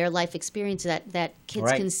their life experience that kids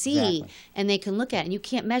Right, can see exactly. and they can look at, and you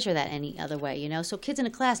can't measure that any other way. So kids in a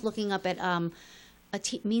class looking up at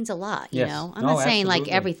means a lot. Yes. I'm No, not saying like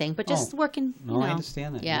absolutely. everything, but just Oh, working. No, I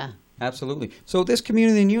understand that. Yeah. Absolutely. So this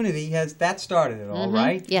Community and Unity has that started it all,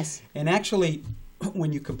 right? Yes. And actually,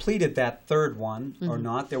 when you completed that third one or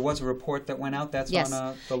not, there was a report that went out. That's Yes.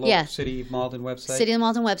 on the local Yeah. City of Malden website. City of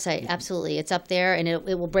Malden website, absolutely. It's up there, and it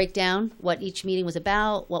will break down what each meeting was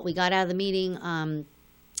about, what we got out of the meeting, a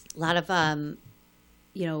lot of,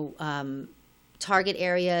 target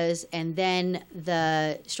areas, and then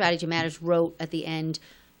the Strategy Matters wrote at the end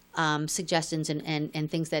suggestions and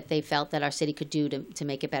things that they felt that our city could do to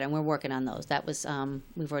make it better, and we're working on those. That was,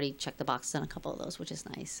 we've already checked the boxes on a couple of those, which is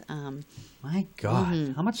nice. My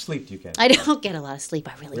God, how much sleep do you get? I don't get a lot of sleep.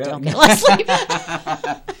 I really Really? don't get a lot of sleep.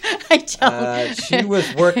 I don't. She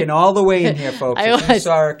was working all the way in here, folks. I If you was.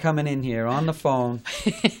 saw her coming in here on the phone.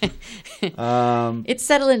 It's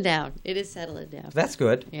settling down. It is settling down. That's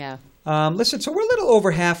good. Yeah. Listen, so we're a little over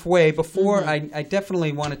halfway. Before I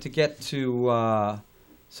definitely wanted to get to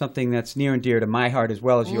something that's near and dear to my heart as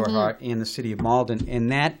well as your heart and the city of Malden, and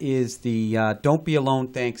that is the Don't Be Alone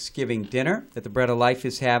Thanksgiving dinner that the Bread of Life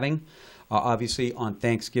is having, obviously on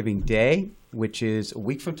Thanksgiving Day, which is a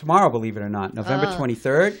week from tomorrow, believe it or not, November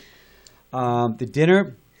 23rd. The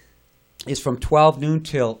dinner is from 12 noon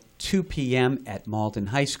till 2 p.m. at Malden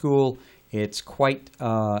High School. It's quite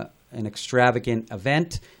an extravagant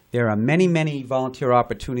event. There are many, many volunteer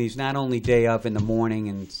opportunities, not only day of in the morning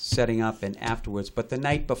and setting up and afterwards, but the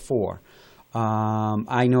night before.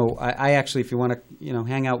 I know, I actually, if you want to,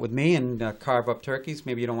 hang out with me and carve up turkeys,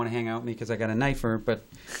 maybe you don't want to hang out with me because I got a knifer, but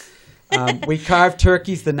we carve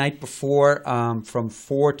turkeys the night before from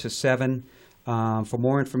 4 to 7. For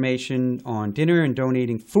more information on dinner and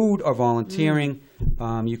donating food or volunteering,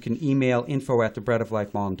 you can email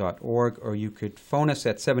info@thebreadoflifemalden.org, or you could phone us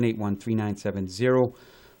at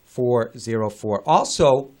 781-397-0404.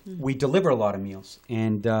 Also, we deliver a lot of meals,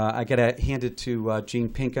 and I got to hand it to Gene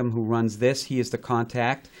Pinkham, who runs this. He is the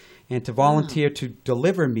contact. And to volunteer to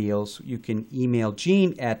deliver meals, you can email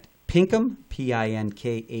Gene at Pinkham,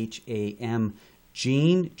 Pinkham,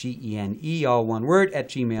 Gene, Gene, all one word, at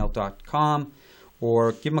gmail.com,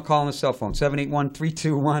 or give him a call on the cell phone,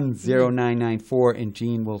 781-321-0994, and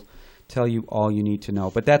Gene will tell you all you need to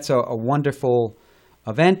know. But that's a wonderful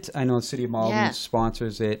event. I know the City of Malden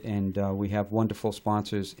sponsors it, and we have wonderful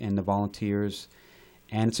sponsors and the volunteers,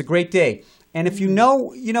 and it's a great day. And if a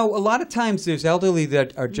lot of times there's elderly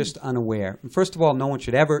that are just unaware. First of all, no one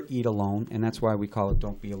should ever eat alone, and that's why we call it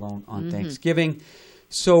Don't Be Alone on Thanksgiving.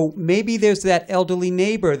 So maybe there's that elderly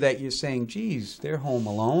neighbor that you're saying, geez, they're home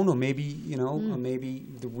alone, or maybe, or maybe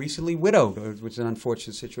they're recently widowed, which is an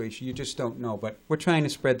unfortunate situation. You just don't know. But we're trying to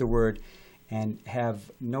spread the word and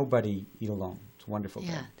have nobody eat alone. It's a wonderful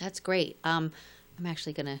Yeah, day. that's great. I'm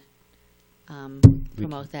actually going to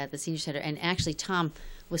promote that at the senior center. And actually, Tom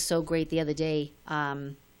was so great the other day.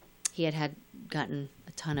 He had gotten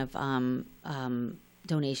a ton of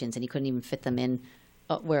donations, and he couldn't even fit them in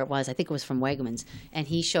where it was. I think it was from Wegmans, and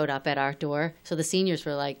he showed up at our door. So the seniors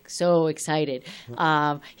were like so excited.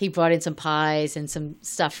 He brought in some pies and some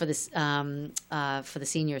stuff for this for the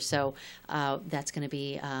seniors. So that's going to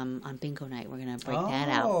be on bingo night. We're going to break that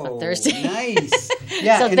out on Thursday. Nice.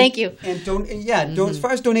 Yeah. So thank you. And as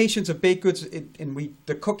far as donations of baked goods,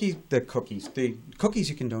 the cookies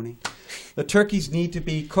you can donate. The turkeys need to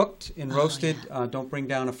be cooked and roasted. Don't bring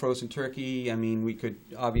down a frozen turkey. I mean, we could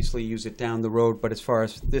obviously use it down the road, but as far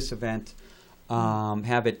as this event,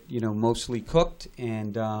 have it mostly cooked.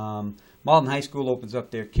 And Malden High School opens up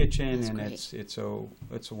their kitchen, and great. it's a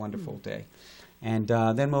wonderful day. And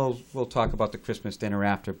then we'll talk about the Christmas dinner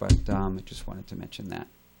after. But I just wanted to mention that.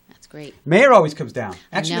 That's great. Mayor always comes down.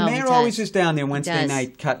 Actually, know, the he mayor does. always is down there Wednesday does.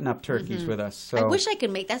 night cutting up turkeys with us. So I wish I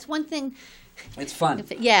could make. That's one thing. it's fun.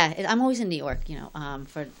 I'm always in New York,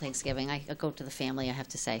 for Thanksgiving. I go to the family, I have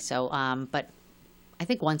to say. So, but I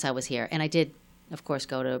think once I was here, and I did, of course,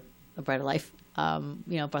 go to a Bread of Life.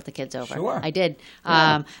 Brought the kids over. Sure. I did.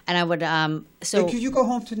 Yeah. And I would. So could you go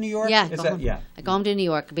home to New York? Yeah, Is go that, home. yeah. I go home to New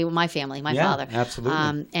York, be with my family, my father.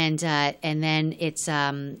 Absolutely. And then it's.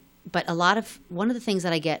 But one of the things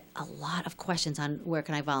that I get a lot of questions on, where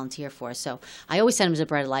can I volunteer for? So I always send them to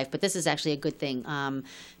Bread of Life, but this is actually a good thing.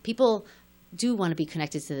 People do want to be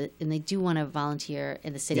connected to and they do want to volunteer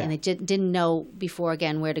in the city, and they didn't know before,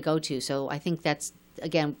 again, where to go to. So I think that's,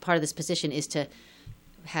 again, part of this position is to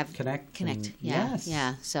have Connect. Yeah.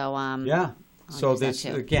 So yeah. So use that this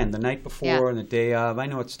too. again, the night before and the day of. I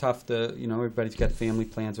know it's tough to, everybody's got family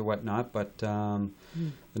plans or whatnot, but the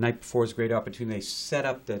night before is a great opportunity. They set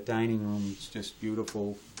up the dining room; it's just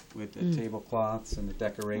beautiful with the tablecloths and the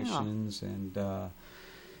decorations, and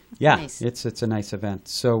Nice. it's a nice event.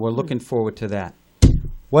 So we're looking forward to that.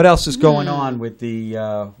 What else is going on with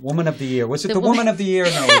the Woman of the Year? Was it the Woman of the Year?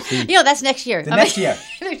 No, it was that's next year. next year.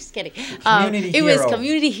 I'm just kidding. Community It was Hero.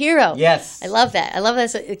 Community Hero. Yes. I love that. I love that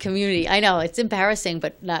as a community. I know it's embarrassing,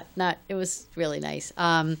 but not. It was really nice.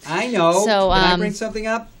 I know. So, Can I bring something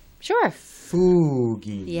up? Sure.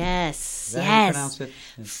 Fugi. Yes. Is that how you pronounce it?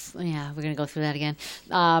 Yeah, we're gonna go through that again.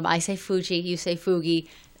 I say Fuji. You say Fugi.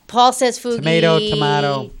 Paul says Fugi.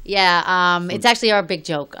 Tomato. Yeah, it's actually our big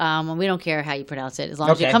joke. We don't care how you pronounce it, as long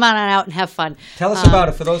as you Okay. come on out and have fun. Tell us about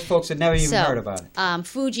it for those folks that never even heard about it.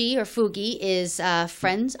 Fuji or Fugi is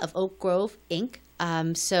Friends of Oak Grove, Inc.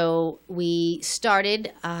 So we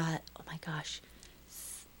started, oh my gosh,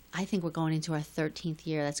 I think we're going into our 13th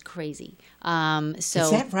year. That's crazy. So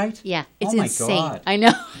Is that right? Yeah, it's Oh my insane. God. I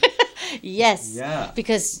know. Yes. Yeah.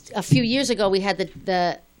 Because a few years ago we had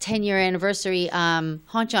the 10-year anniversary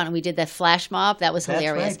haunt on, and we did that flash mob. That was That's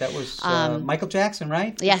hilarious. right. That was Michael Jackson,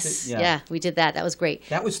 right? Yes. Yeah, we did that. That was great.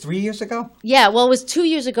 That was 3 years ago? Yeah, well, it was 2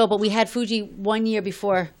 years ago, but we had Fuji 1 year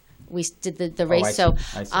before we did the race. I So,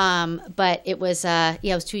 see. I see. but it was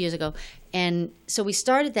it was 2 years ago, and so we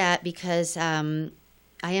started that because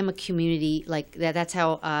I am a community like that. That's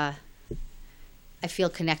how I feel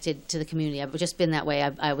connected to the community. I've just been that way.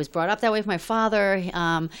 I was brought up that way with my father.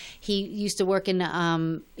 He used to work in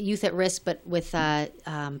youth at risk, but with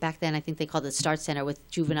back then I think they called it Start Center with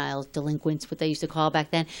juvenile delinquents, what they used to call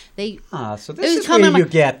back then. So this is where you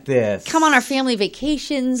get this. Come on our family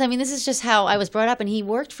vacations. I mean, this is just how I was brought up. And he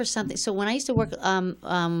worked for something. So when I used to work,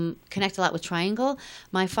 connect a lot with Triangle,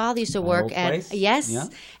 my father used to work old at place? yes, Yeah.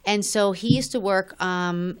 and so he used to work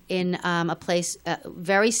in a place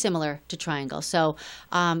very similar to Triangle. So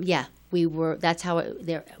we were. That's how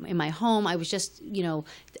there in my home. I was just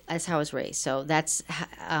that's how I was raised. So that's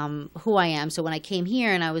who I am. So when I came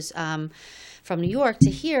here and I was from New York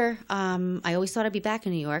to here, I always thought I'd be back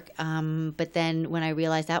in New York. But then when I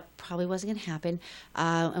realized that probably wasn't going to happen,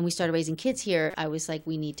 and we started raising kids here, I was like,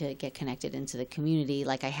 we need to get connected into the community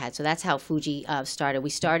like I had. So that's how Fuji started. We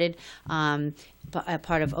started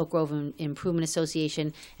part of Oak Grove Improvement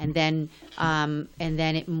Association, and then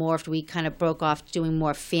it morphed. We kind of broke off doing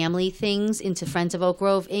more family things into Friends of Oak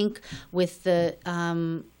Grove, Inc. with the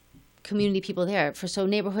community people there so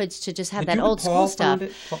neighborhoods to just have Did that you old and Paul school found stuff.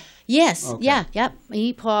 it? Paul- Yes, Okay. yep.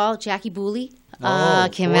 Me, Paul, Jackie Booley,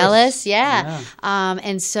 of Kim course. Ellis, Yeah.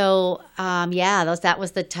 and so that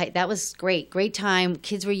was that was great time.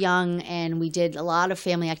 Kids were young, and we did a lot of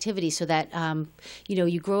family activities so that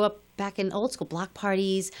you grow up back in old school block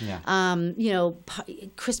parties,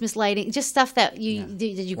 Christmas lighting, just stuff that you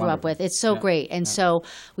grew up Wonderful. with. It's so Yeah. great, and so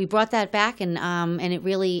we brought that back, and it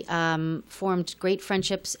really formed great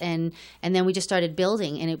friendships, and then we just started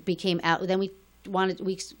building, and it became out. Then we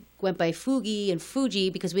went by Fugi and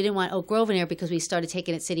Fuji because we didn't want Oak Grove in there because we started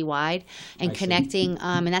taking it citywide and I see. connecting.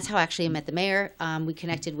 And that's how actually I met the mayor. We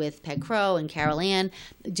connected with Peg Crow and Carol Ann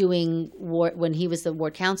doing when he was the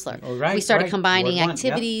ward counselor. Oh, right, we started right. combining Ward 1,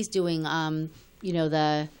 activities, doing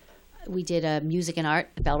we did music and art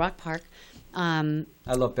at Bell Rock Park.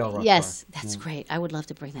 I love Bell Rock Yes, Park. that's Yeah. great. I would love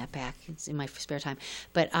to bring that back. It's in my spare time.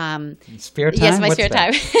 But Spare time? yes, my What's spare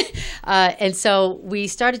that? time. And so we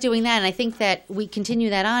started doing that, and I think that we continue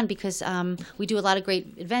that on because we do a lot of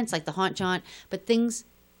great events like the Haunt Jaunt, but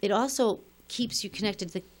it also keeps you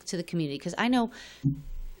connected to the community because I know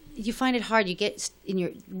you find it hard. You get in your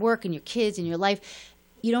work and your kids and your life,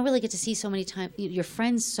 you don't really get to see so many times your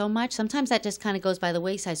friends so much. Sometimes that just kind of goes by the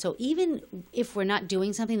wayside. So even if we're not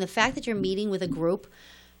doing something, the fact that you're meeting with a group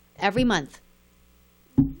every month,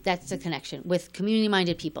 that's the connection with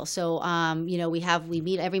community-minded people. So we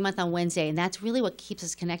meet every month on Wednesday, and that's really what keeps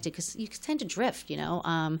us connected because you tend to drift,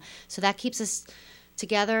 So that keeps us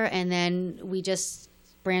together, and then we just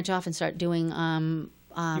branch off and start doing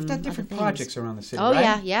You've done different projects around the city, Oh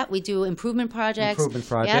right? yeah. We do improvement projects. Improvement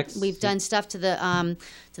projects. Yep. We've done stuff to the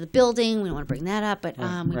building. We don't want to bring that up, but we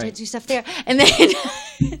right. did do stuff there. And then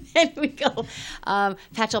then we go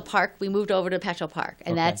Patchell Park. We moved over to Patchell Park,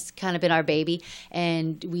 and that's kind of been our baby.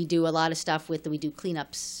 And we do a lot of stuff we do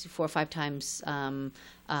cleanups 4 or 5 times a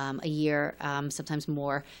year, sometimes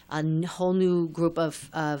more. A whole new group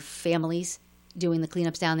of families doing the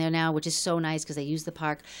cleanups down there now, which is so nice because they use the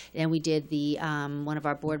park. And we did the one of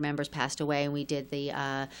our board members passed away, and we did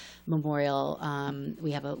the memorial.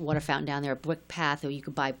 We have a water fountain down there, a brick path where you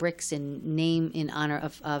could buy bricks and name in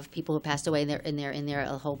honor of people who passed away. And they're in there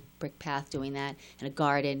a whole brick path doing that, and a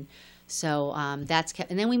garden. So that's kept.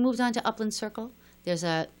 And then we moved on to Upland Circle. There's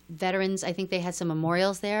a veterans, I think they had some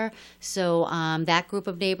memorials there. So that group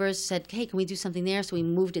of neighbors said, hey, can we do something there? So we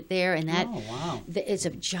moved it there. And that it's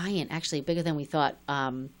a giant, actually, bigger than we thought.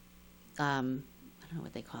 I don't know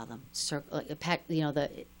what they call them. Circle,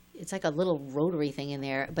 it's like a little rotary thing in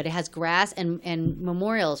there. But it has grass and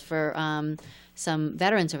memorials for some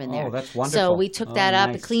veterans are in there. Oh, that's wonderful. So we took that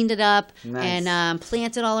up and cleaned it up Nice. and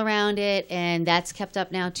planted all around it. And that's kept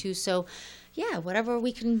up now, too. So, yeah, whatever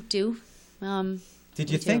we can do. Did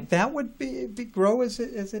you think that would be grow as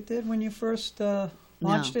it did when you first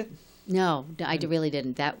launched it? No, I really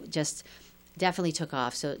didn't. That just definitely took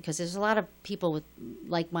off. So because there's a lot of people with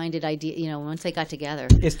like-minded ideas. Once they got together.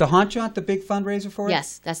 Is the Haunt Jaunt the big fundraiser for it?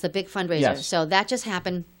 Yes, that's the big fundraiser. Yes. So that just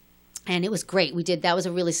happened. And it was great. That was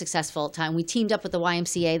a really successful time. We teamed up with the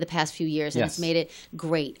YMCA the past few years, and it's made it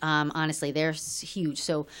great. Honestly, they're huge.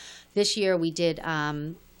 So this year we did.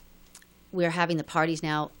 We're having the parties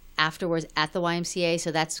now afterwards at the YMCA,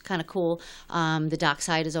 so that's kind of cool. The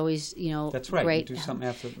dockside is always, that's right. great. You do something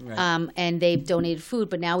after, right. And they've donated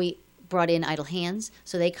food, but now we brought in Idle Hands,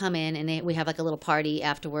 so they come in and we have like a little party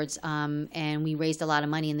afterwards, and we raised a lot of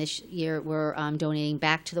money. And this year we're donating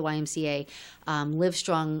back to the YMCA.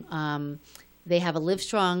 Livestrong, they have a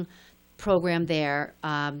Livestrong program there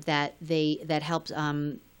that helps.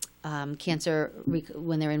 Cancer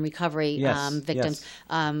when they're in recovery, victims,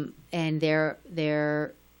 and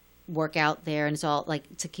their work out there, and it's all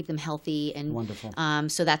like to keep them healthy and wonderful.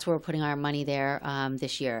 So that's where we're putting our money there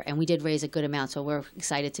this year, and we did raise a good amount, so we're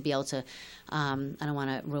excited to be able to. I don't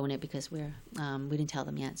want to ruin it because we didn't tell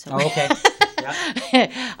them yet. So okay.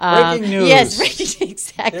 Breaking news. Yes,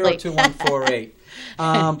 exactly. 02148.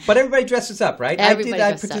 But everybody dresses up, right? Everybody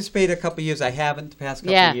I dresses up. participated a couple of years. I haven't the past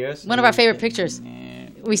couple of years. One of our favorite pictures.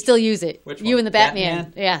 We still use it. Which you one? and the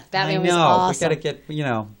Batman. Yeah, Batman was awesome. We got to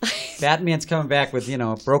get, Batman's coming back with,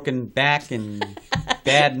 a broken back and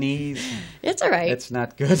bad knees. It's all right. It's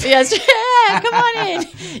not good. Yes. Come on in.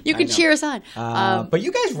 You can cheer us on. But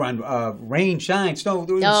you guys run rain, shine, snow.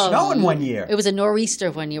 There was snowing one year. It was a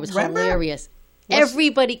nor'easter one year. It was hilarious.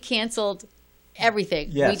 Everybody canceled everything.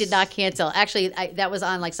 Yes. We did not cancel. Actually, that was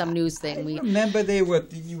on like some news thing. I remember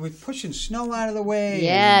you were pushing snow out of the way.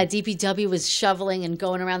 Yeah, DPW was shoveling and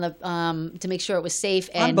going around to make sure it was safe,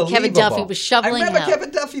 and Kevin Unbelievable. Duffy was shoveling. I remember out.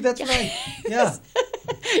 Kevin Duffy. That's right. Yeah,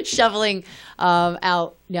 shoveling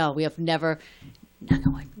out. No, we have never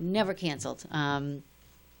canceled.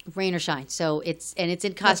 Rain or shine. So it's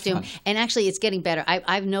in costume, and actually it's getting better.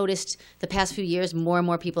 I've noticed the past few years more and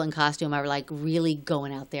more people in costume are like really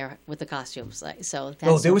going out there with the costumes. So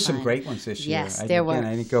that's there were fun. some great ones this year. Yes, there were.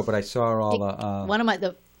 I didn't go, but I saw all the. One of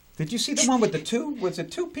the. Did you see the one with the two? Was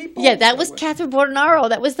it two people? Yeah, that was Catherine Bordenaro.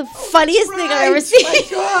 That was the funniest thing I've ever seen. My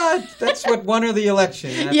God, that's what won her the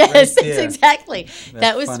election. That's yes, right there. exactly.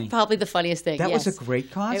 That was funny. Probably the funniest thing. That yes. was a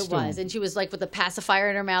great costume. It was, and she was like with a pacifier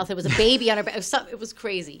in her mouth. There was a baby on her back. It was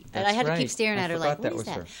crazy, and I had to keep staring at her like, "What is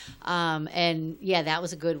that?" And yeah, that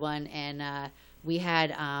was a good one. And we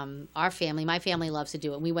had our family. My family loves to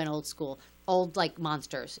do it. We went old school. Old like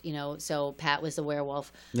monsters, So Pat was a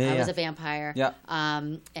werewolf. I was a vampire. Yeah.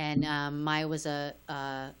 And Maya was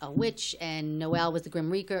a witch, and Noelle was the Grim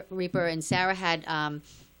Reaper, and Sarah had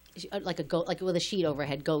like a goat, like with a sheet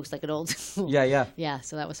overhead, ghost, like an old. Yeah. Yeah.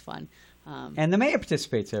 So that was fun. And the mayor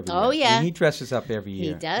participates every year. Oh, yeah. And he dresses up every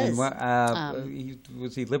year. He does. And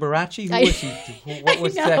was he Liberace? Who was he? What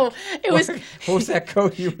was that? What was that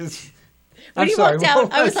coat he was? When he walked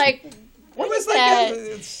out, I was like, "What was that?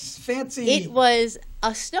 It's fancy." It was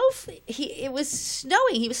a snow. It was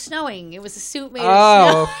snowing. He was snowing. It was a suit made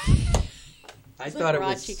of snow. I thought it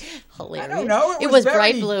was hilarious. I don't know. It was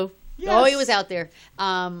bright blue. Yes. Oh, he was out there.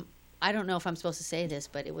 I don't know if I'm supposed to say this,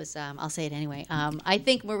 but it was. I'll say it anyway. I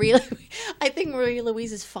think Marie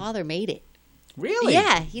Louise's father made it. Really?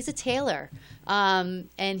 Yeah, he's a tailor, and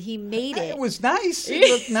he made it. It was nice. It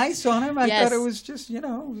looked nice on him. I Yes. thought it was just,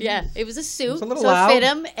 Yeah, it was a suit, was a little so it fit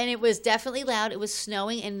loud. him, and it was definitely loud. It was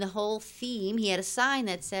snowing, and the whole theme, he had a sign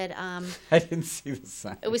that said, I didn't see the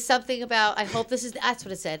sign. it was something about, I hope this is, that's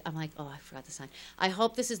what it said. I'm like, oh, I forgot the sign. I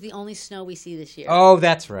hope this is the only snow we see this year. Oh,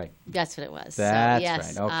 that's right. That's what it was. That's so,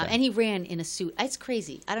 yes. right, okay. And he ran in a suit. It's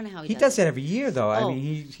crazy. I don't know how He does that every year, though. I Oh.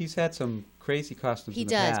 mean, he's had some crazy costumes He in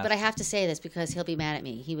the does, past. but I have to say this because he'll be mad at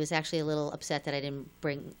me. He was actually a little upset that I didn't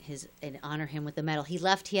bring his and honor him with the medal. He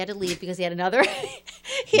left. He had to leave because he had another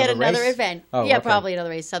Another race? event. Oh, yeah, okay. probably another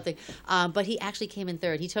race, something. But he actually came in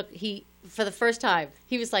third. He for the first time.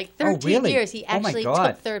 He was like 13 really? years. He Oh, my actually God.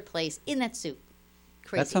 took third place in that suit.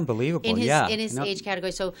 Crazy. That's unbelievable, In his, yeah. in his No. age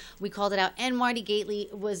category. So we called it out. And Marty Gately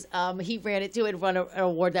was, he ran it too and won an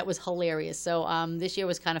award that was hilarious. So this year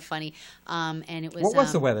was kind of funny. And it was. What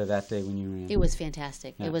was the weather that day when you ran? It was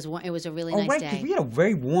fantastic. Yeah. It was a really oh, nice right, day. 'cause we had a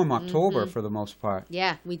very warm October for the most part.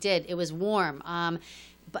 Yeah, we did. It was warm.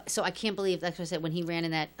 But so I can't believe, like I said, when he ran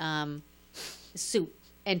in that suit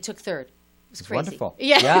and took third. It was It's crazy. wonderful.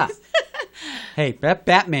 Yes. Yeah. Hey, that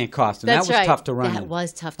Batman costume, That's that was right. tough to run That in.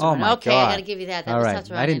 was tough to Oh, run. my Okay, God. I got to give you that. That All was right. tough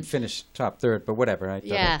to run I didn't in. finish top third, but whatever. I thought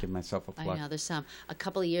Yeah. I'd give myself a I plug. know. There's some. A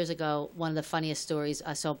couple of years ago, one of the funniest stories.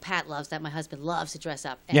 So Pat loves that. My husband loves to dress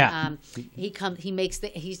up. And, Yeah.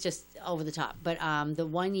 he's just over the top. But the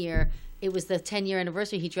one year, it was the 10-year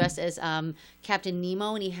anniversary. He dressed as Captain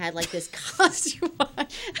Nemo, and he had like this costume on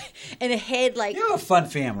and a head like. You're a fun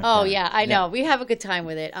family. Oh Karen. yeah, I know. We have a good time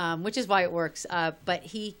with it, which is why it works. But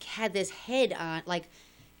he had this head on, like,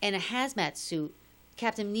 in a hazmat suit,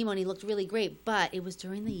 Captain Nemo, and he looked really great. But it was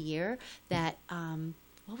during the year that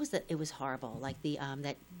what was that? It was horrible. Like the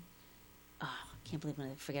that. Oh, I can't believe I'm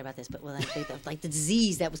gonna forget about this. But I think that, like the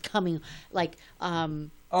disease that was coming, like.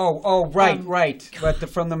 Right. But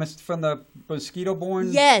from the mosquito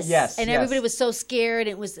borne. Yes. And yes. everybody was so scared.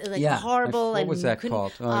 It was like Yeah. horrible. What and was that couldn't-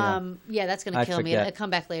 called? Oh, yeah. Yeah, that's gonna I kill me. forget. I'll come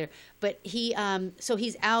back later. But he, so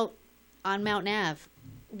he's out on Mount Ave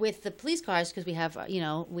with the police cars because we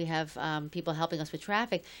have people helping us with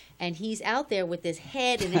traffic, and he's out there with this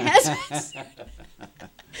head and hazmat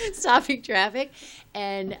stopping traffic,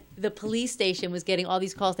 and the police station was getting all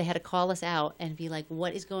these calls. They had to call us out and be like,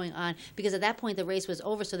 what is going on? Because at that point the race was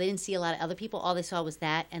over, so they didn't see a lot of other people. All they saw was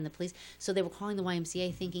that and the police. So they were calling the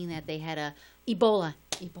YMCA thinking that they had a Ebola.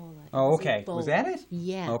 Oh, It okay. Was that it?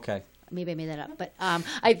 Yeah. Okay. Maybe I made that up, but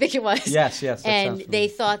I think it was. Yes, that And sounds they familiar.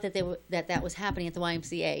 thought that that was happening at the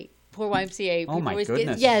YMCA. Poor YMCA. Oh, my People were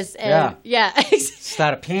goodness. Yes. And yeah.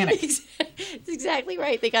 Start a panic. That's exactly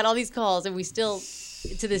right. They got all these calls, and we still,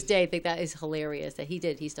 to this day, think that is hilarious that he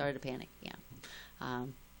did. He started a panic. Yeah.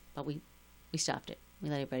 But we stopped it. We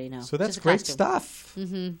let everybody know. So It's that's just a great costume. stuff.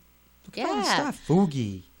 Mm-hmm. Look at all this Yeah. stuff.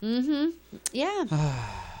 Foogie. Mm-hmm. Yeah.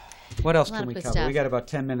 What else A lot can of we good cover? stuff. We got about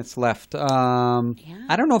 10 minutes left. Yeah.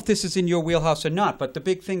 I don't know if this is in your wheelhouse or not, but the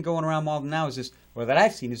big thing going around Malden now is this, or that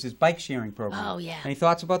I've seen, is this bike sharing program. Oh, yeah. Any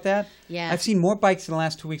thoughts about that? Yeah. I've seen more bikes in the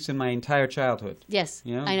last 2 weeks in my entire childhood. Yes.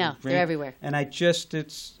 You know, I know. They're everywhere. And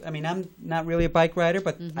I'm not really a bike rider,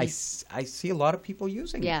 but I see a lot of people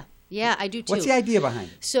using it. Yeah. Yeah, I do too. What's the idea behind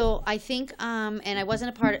it? So I think, and I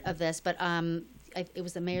wasn't a part of this, but it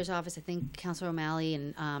was the mayor's office. I think Councilor O'Malley,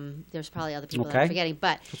 and there's probably other people that Okay. I'm forgetting.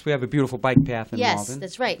 But Because we have a beautiful bike path in yes, Malden.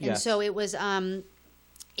 that's right. And Yes. so it was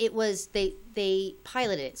they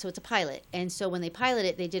piloted it. So it's a pilot, and so when they piloted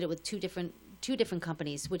it, they did it with two different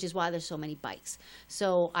companies, which is why there's so many bikes.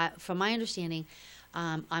 So from my understanding,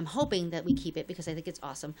 I'm hoping that we keep it because I think it's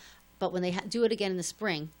awesome. But when they do it again in the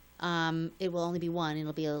spring. It will only be one.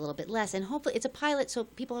 It'll be a little bit less, and hopefully it's a pilot, so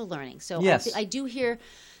people are learning. So Yes. I do hear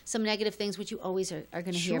some negative things, which you always are going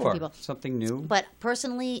to hear Sure. from people. Something new. But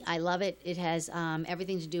personally, I love it. It has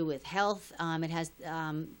everything to do with health. It has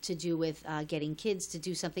to do with getting kids to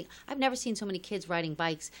do something. I've never seen so many kids riding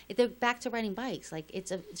bikes. They're back to riding bikes. Like,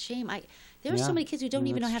 it's a shame. There are Yeah. so many kids who don't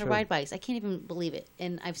Yeah, even know that's how to true. ride bikes. I can't even believe it.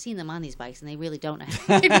 And I've seen them on these bikes, and they really don't know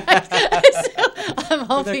how to ride bikes. So I'm They're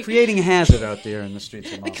hoping. creating a hazard out there in the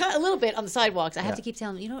streets of Malden. A little bit on the sidewalks. I have Yeah. to keep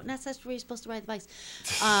telling them, that's where you're supposed to ride the bikes.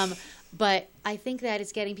 But I think that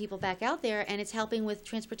it's getting people back out there, and it's helping with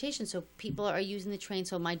transportation. So people are using the train.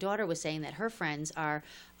 So my daughter was saying that her friends are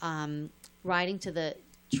riding to the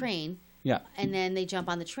train. Yeah. And then they jump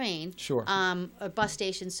on the train, Sure. a bus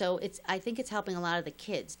station. So I think it's helping a lot of the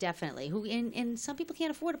kids, definitely. And some people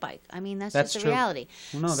can't afford a bike. I mean, that's That's just true. the reality.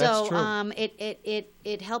 Well, no, so that's true.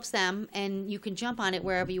 it helps them, and you can jump on it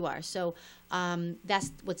wherever you are. So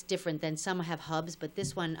that's what's different than some have hubs, but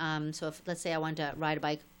this one. So if let's say I wanted to ride a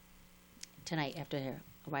bike tonight after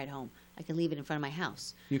a ride home, I can leave it in front of my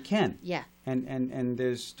house. You can. Yeah. And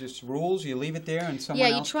there's just rules. You leave it there, and someone Yeah,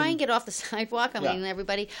 you else try can- and get off the sidewalk. I Yeah. mean,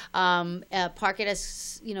 everybody park it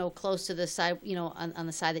as close to the side, on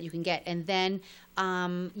the side that you can get, and then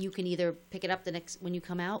you can either pick it up the next when you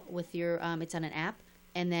come out with your. It's on an app,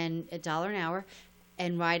 and then $1 an hour,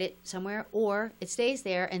 and ride it somewhere, or it stays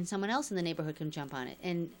there, and someone else in the neighborhood can jump on it.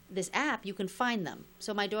 And this app, you can find them.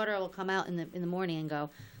 So my daughter will come out in the morning and go,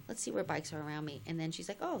 let's see where bikes are around me. And then she's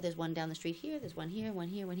like, oh, there's one down the street here, there's one here, one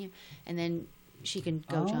here, one here. And then she can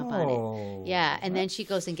go jump on Oh, it. Yeah, and then she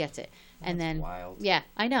goes and gets it. And That's then, wild. yeah,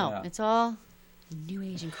 I know. Yeah. It's all new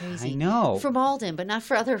age and crazy. I know. For Malden, but not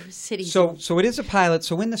for other cities. So it is a pilot.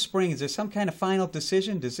 So in the spring, is there some kind of final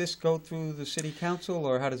decision? Does this go through the city council,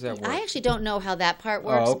 or how does that work? I actually don't know how that part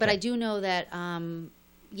works, Oh, okay. but I do know that,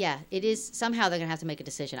 it is somehow they're going to have to make a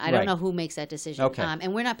decision. I Right. don't know who makes that decision. Okay.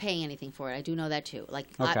 And we're not paying anything for it. I do know that too. Like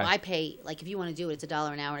Okay. I pay, like if you want to do it, it's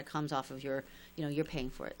 $1 an hour and it comes off of your, you're paying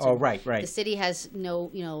for it. Oh, right. The city has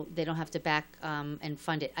no, they don't have to back and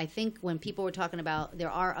fund it. I think when people were talking about,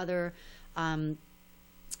 there are other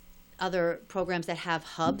programs that have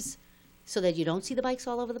hubs so that you don't see the bikes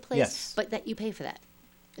all over the place, Yes. but that you pay for that.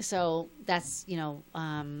 So that's,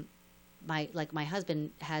 my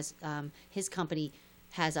husband has, his company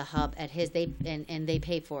has a hub at his, and they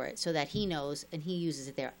pay for it so that he knows and he uses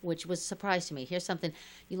it there, which was a surprise to me. Here's something,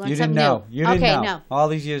 you learn You something didn't know. new. You didn't okay, know. no. All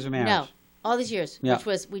these years of marriage. No, all these years, Yeah. which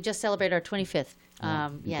was, we just celebrated our 25th.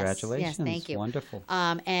 Congratulations. Yes, thank you. Wonderful.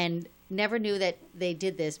 And never knew that they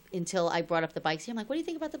did this until I brought up the bikes here. I'm like, what do you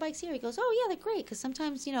think about the bikes here? He goes, oh, yeah, they're great. Because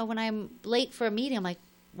sometimes, when I'm late for a meeting, I'm like,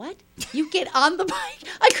 what? You get on the bike?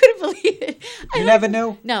 I couldn't believe it. You never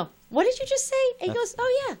knew? No. What did you just say? And he goes,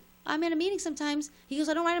 oh, yeah, I'm in a meeting sometimes. He goes,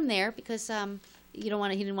 I don't ride him there because he didn't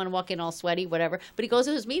want to walk in all sweaty, whatever. But he goes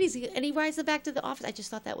to his meetings and he rides them back to the office. I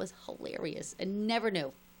just thought that was hilarious and never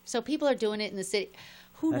knew. So people are doing it in the city.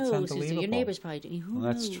 Who That's knows who's doing it? Your unbelievable. neighbor's probably doing it. Who Well,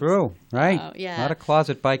 that's knows? true. Right. Yeah. A lot of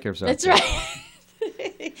closet bikers out That's there.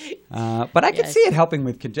 right. But I could Yes. see it helping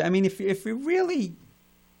with congestion. I mean, if we really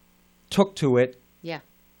took to it, Yeah.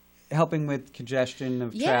 helping with congestion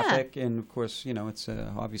of Yeah. traffic, and of course, it's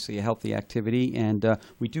obviously a healthy activity, and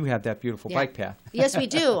we do have that beautiful Yeah. bike path. Yes, we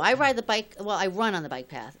do. I ride the bike. Well, I run on the bike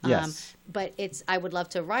path. Yes. But I would love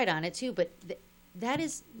to ride on it too. But that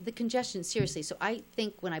is the congestion, seriously. So I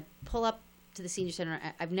think when I pull up to the senior center,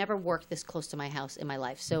 I've never worked this close to my house in my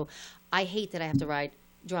life. So I hate that I have to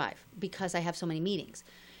drive because I have so many meetings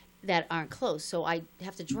that aren't close. So I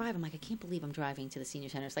have to drive. I'm like, I can't believe I'm driving to the senior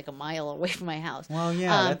center. It's like a mile away from my house. Well,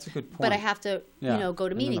 yeah, that's a good point. But I have to, Yeah. go to And then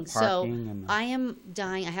the meetings. So parking and the- I am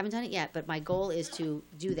dying. I haven't done it yet, but my goal is to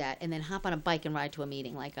do that and then hop on a bike and ride to a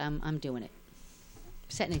meeting. Like I'm doing it.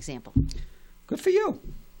 Set an example. Good for you.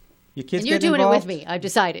 Your kids And you're getting doing involved? it with me. I've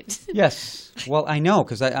decided. Yes. Well, I know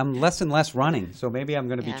because I'm less and less running, so maybe I'm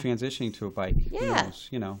going to be Yeah. transitioning to a bike. Who Yeah.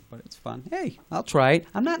 knows, but it's fun. Hey, I'll try it.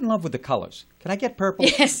 I'm not in love with the colors. Can I get purple?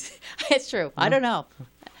 Yes, it's true. I don't know.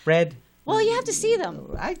 Red? Well, you have to see them.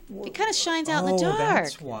 It kind of shines out in the dark.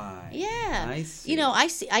 That's why. Yeah. I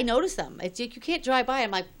see. I notice them. You can't drive by.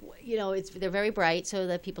 I'm like, they're very bright so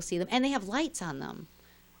that people see them, and they have lights on them.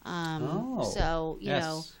 So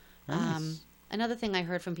Yes. Very nice. Another thing I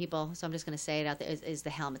heard from people, so I'm just going to say it out there, is the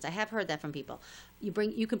helmets. I have heard that from people. You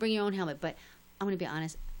can bring your own helmet, but I'm going to be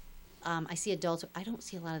honest. I see adults. I don't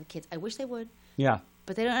see a lot of the kids. I wish they would, Yeah.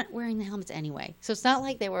 but they're not wearing the helmets anyway. So it's not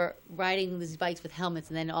like they were riding these bikes with helmets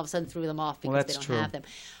and then all of a sudden threw them off because that's they don't true. have them.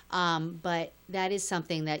 But that is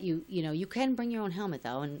something that you can bring your own helmet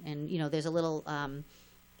though, and there's a little.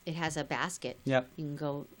 It has a basket. Yep. You can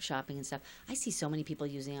go shopping and stuff. I see so many people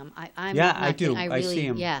using them. I do. I I really, see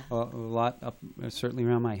them Yeah. a lot up, certainly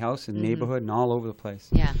around my house and neighborhood and all over the place.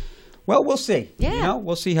 Yeah. Well, we'll see. Yeah.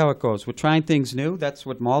 We'll see how it goes. We're trying things new. That's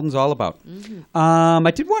what Malden's all about. Mm-hmm. I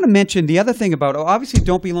did want to mention the other thing about, obviously,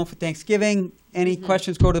 don't be alone for Thanksgiving. Any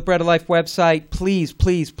questions, go to the Bread of Life website. Please,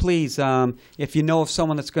 please, please, if you know of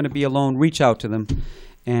someone that's going to be alone, reach out to them.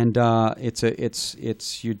 And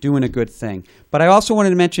you're doing a good thing. But I also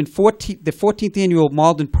wanted to mention the 14th annual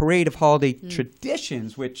Malden Parade of Holiday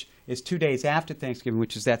Traditions, which is 2 days after Thanksgiving,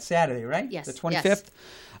 which is that Saturday, right? Yes, The 25th. yes.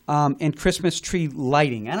 And Christmas tree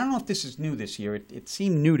lighting. I don't know if this is new this year. It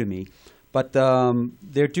seemed new to me. But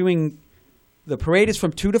they're doing – the parade is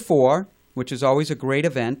from 2 to 4, which is always a great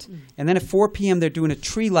event. And then at 4 p.m. they're doing a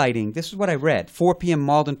tree lighting. This is what I read. 4 p.m.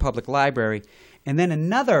 Malden Public Library. And then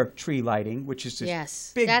another tree lighting, which is this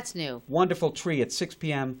Yes, big, that's new. wonderful tree at 6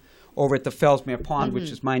 p.m. over at the Fellsmere Pond, which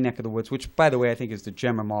is my neck of the woods, which, by the way, I think is the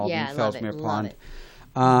Gemma Malden Yeah, I love it, Fellsmere love Pond. it.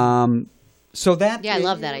 So that Yeah, I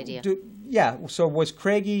love that idea. yeah. So was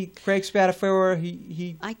Craig Spatafora,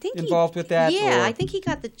 he I think involved with that? Yeah, or? I think he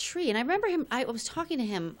got the tree. And I remember him, I was talking to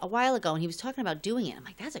him a while ago, and he was talking about doing it. I'm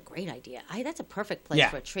like, that's a great idea. That's a perfect place Yeah.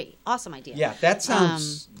 for a tree. Awesome idea. Yeah, that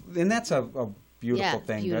sounds, and that's a beautiful Yeah,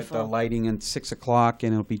 thing. beautiful. The lighting at 6 o'clock,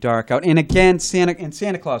 and it'll be dark out. And again,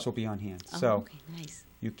 Santa Claus will be on hand. Oh, So okay, nice.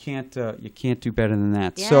 you can't do better than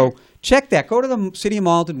that. Yeah. So check that. Go to the City of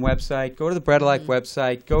Malden website. Go to the Bread of Life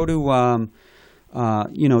website. Go to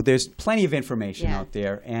there's plenty of information Yeah. out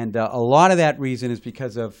there, and a lot of that reason is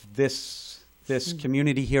because of this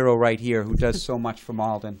community hero right here who does so much for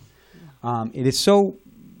Malden. It is so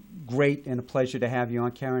great and a pleasure to have you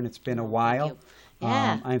on, Karen. It's been a while. you.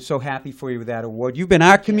 Yeah. I'm so happy for you with that award. You've been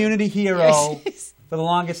our community hero Yes. for the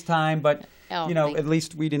longest time, but Oh, at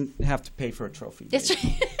least we didn't have to pay for a trophy. That's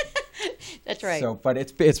right. That's right. So, but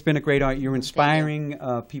it's been a great honor. You're inspiring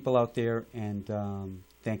people out there, and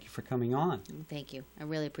thank you for coming on. Thank you. I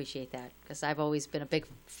really appreciate that because I've always been a big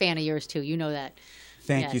fan of yours too. You know that.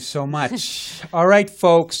 Thank you Yes. so much. All right,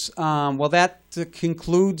 folks. Well, that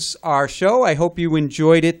concludes our show. I hope you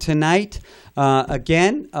enjoyed it tonight.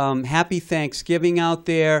 Again, happy Thanksgiving out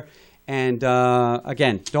there. And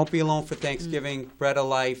again, don't be alone for Thanksgiving. Bread of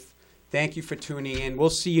Life. Thank you for tuning in. We'll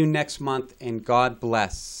see you next month, and God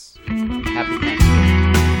bless. Happy Thanksgiving.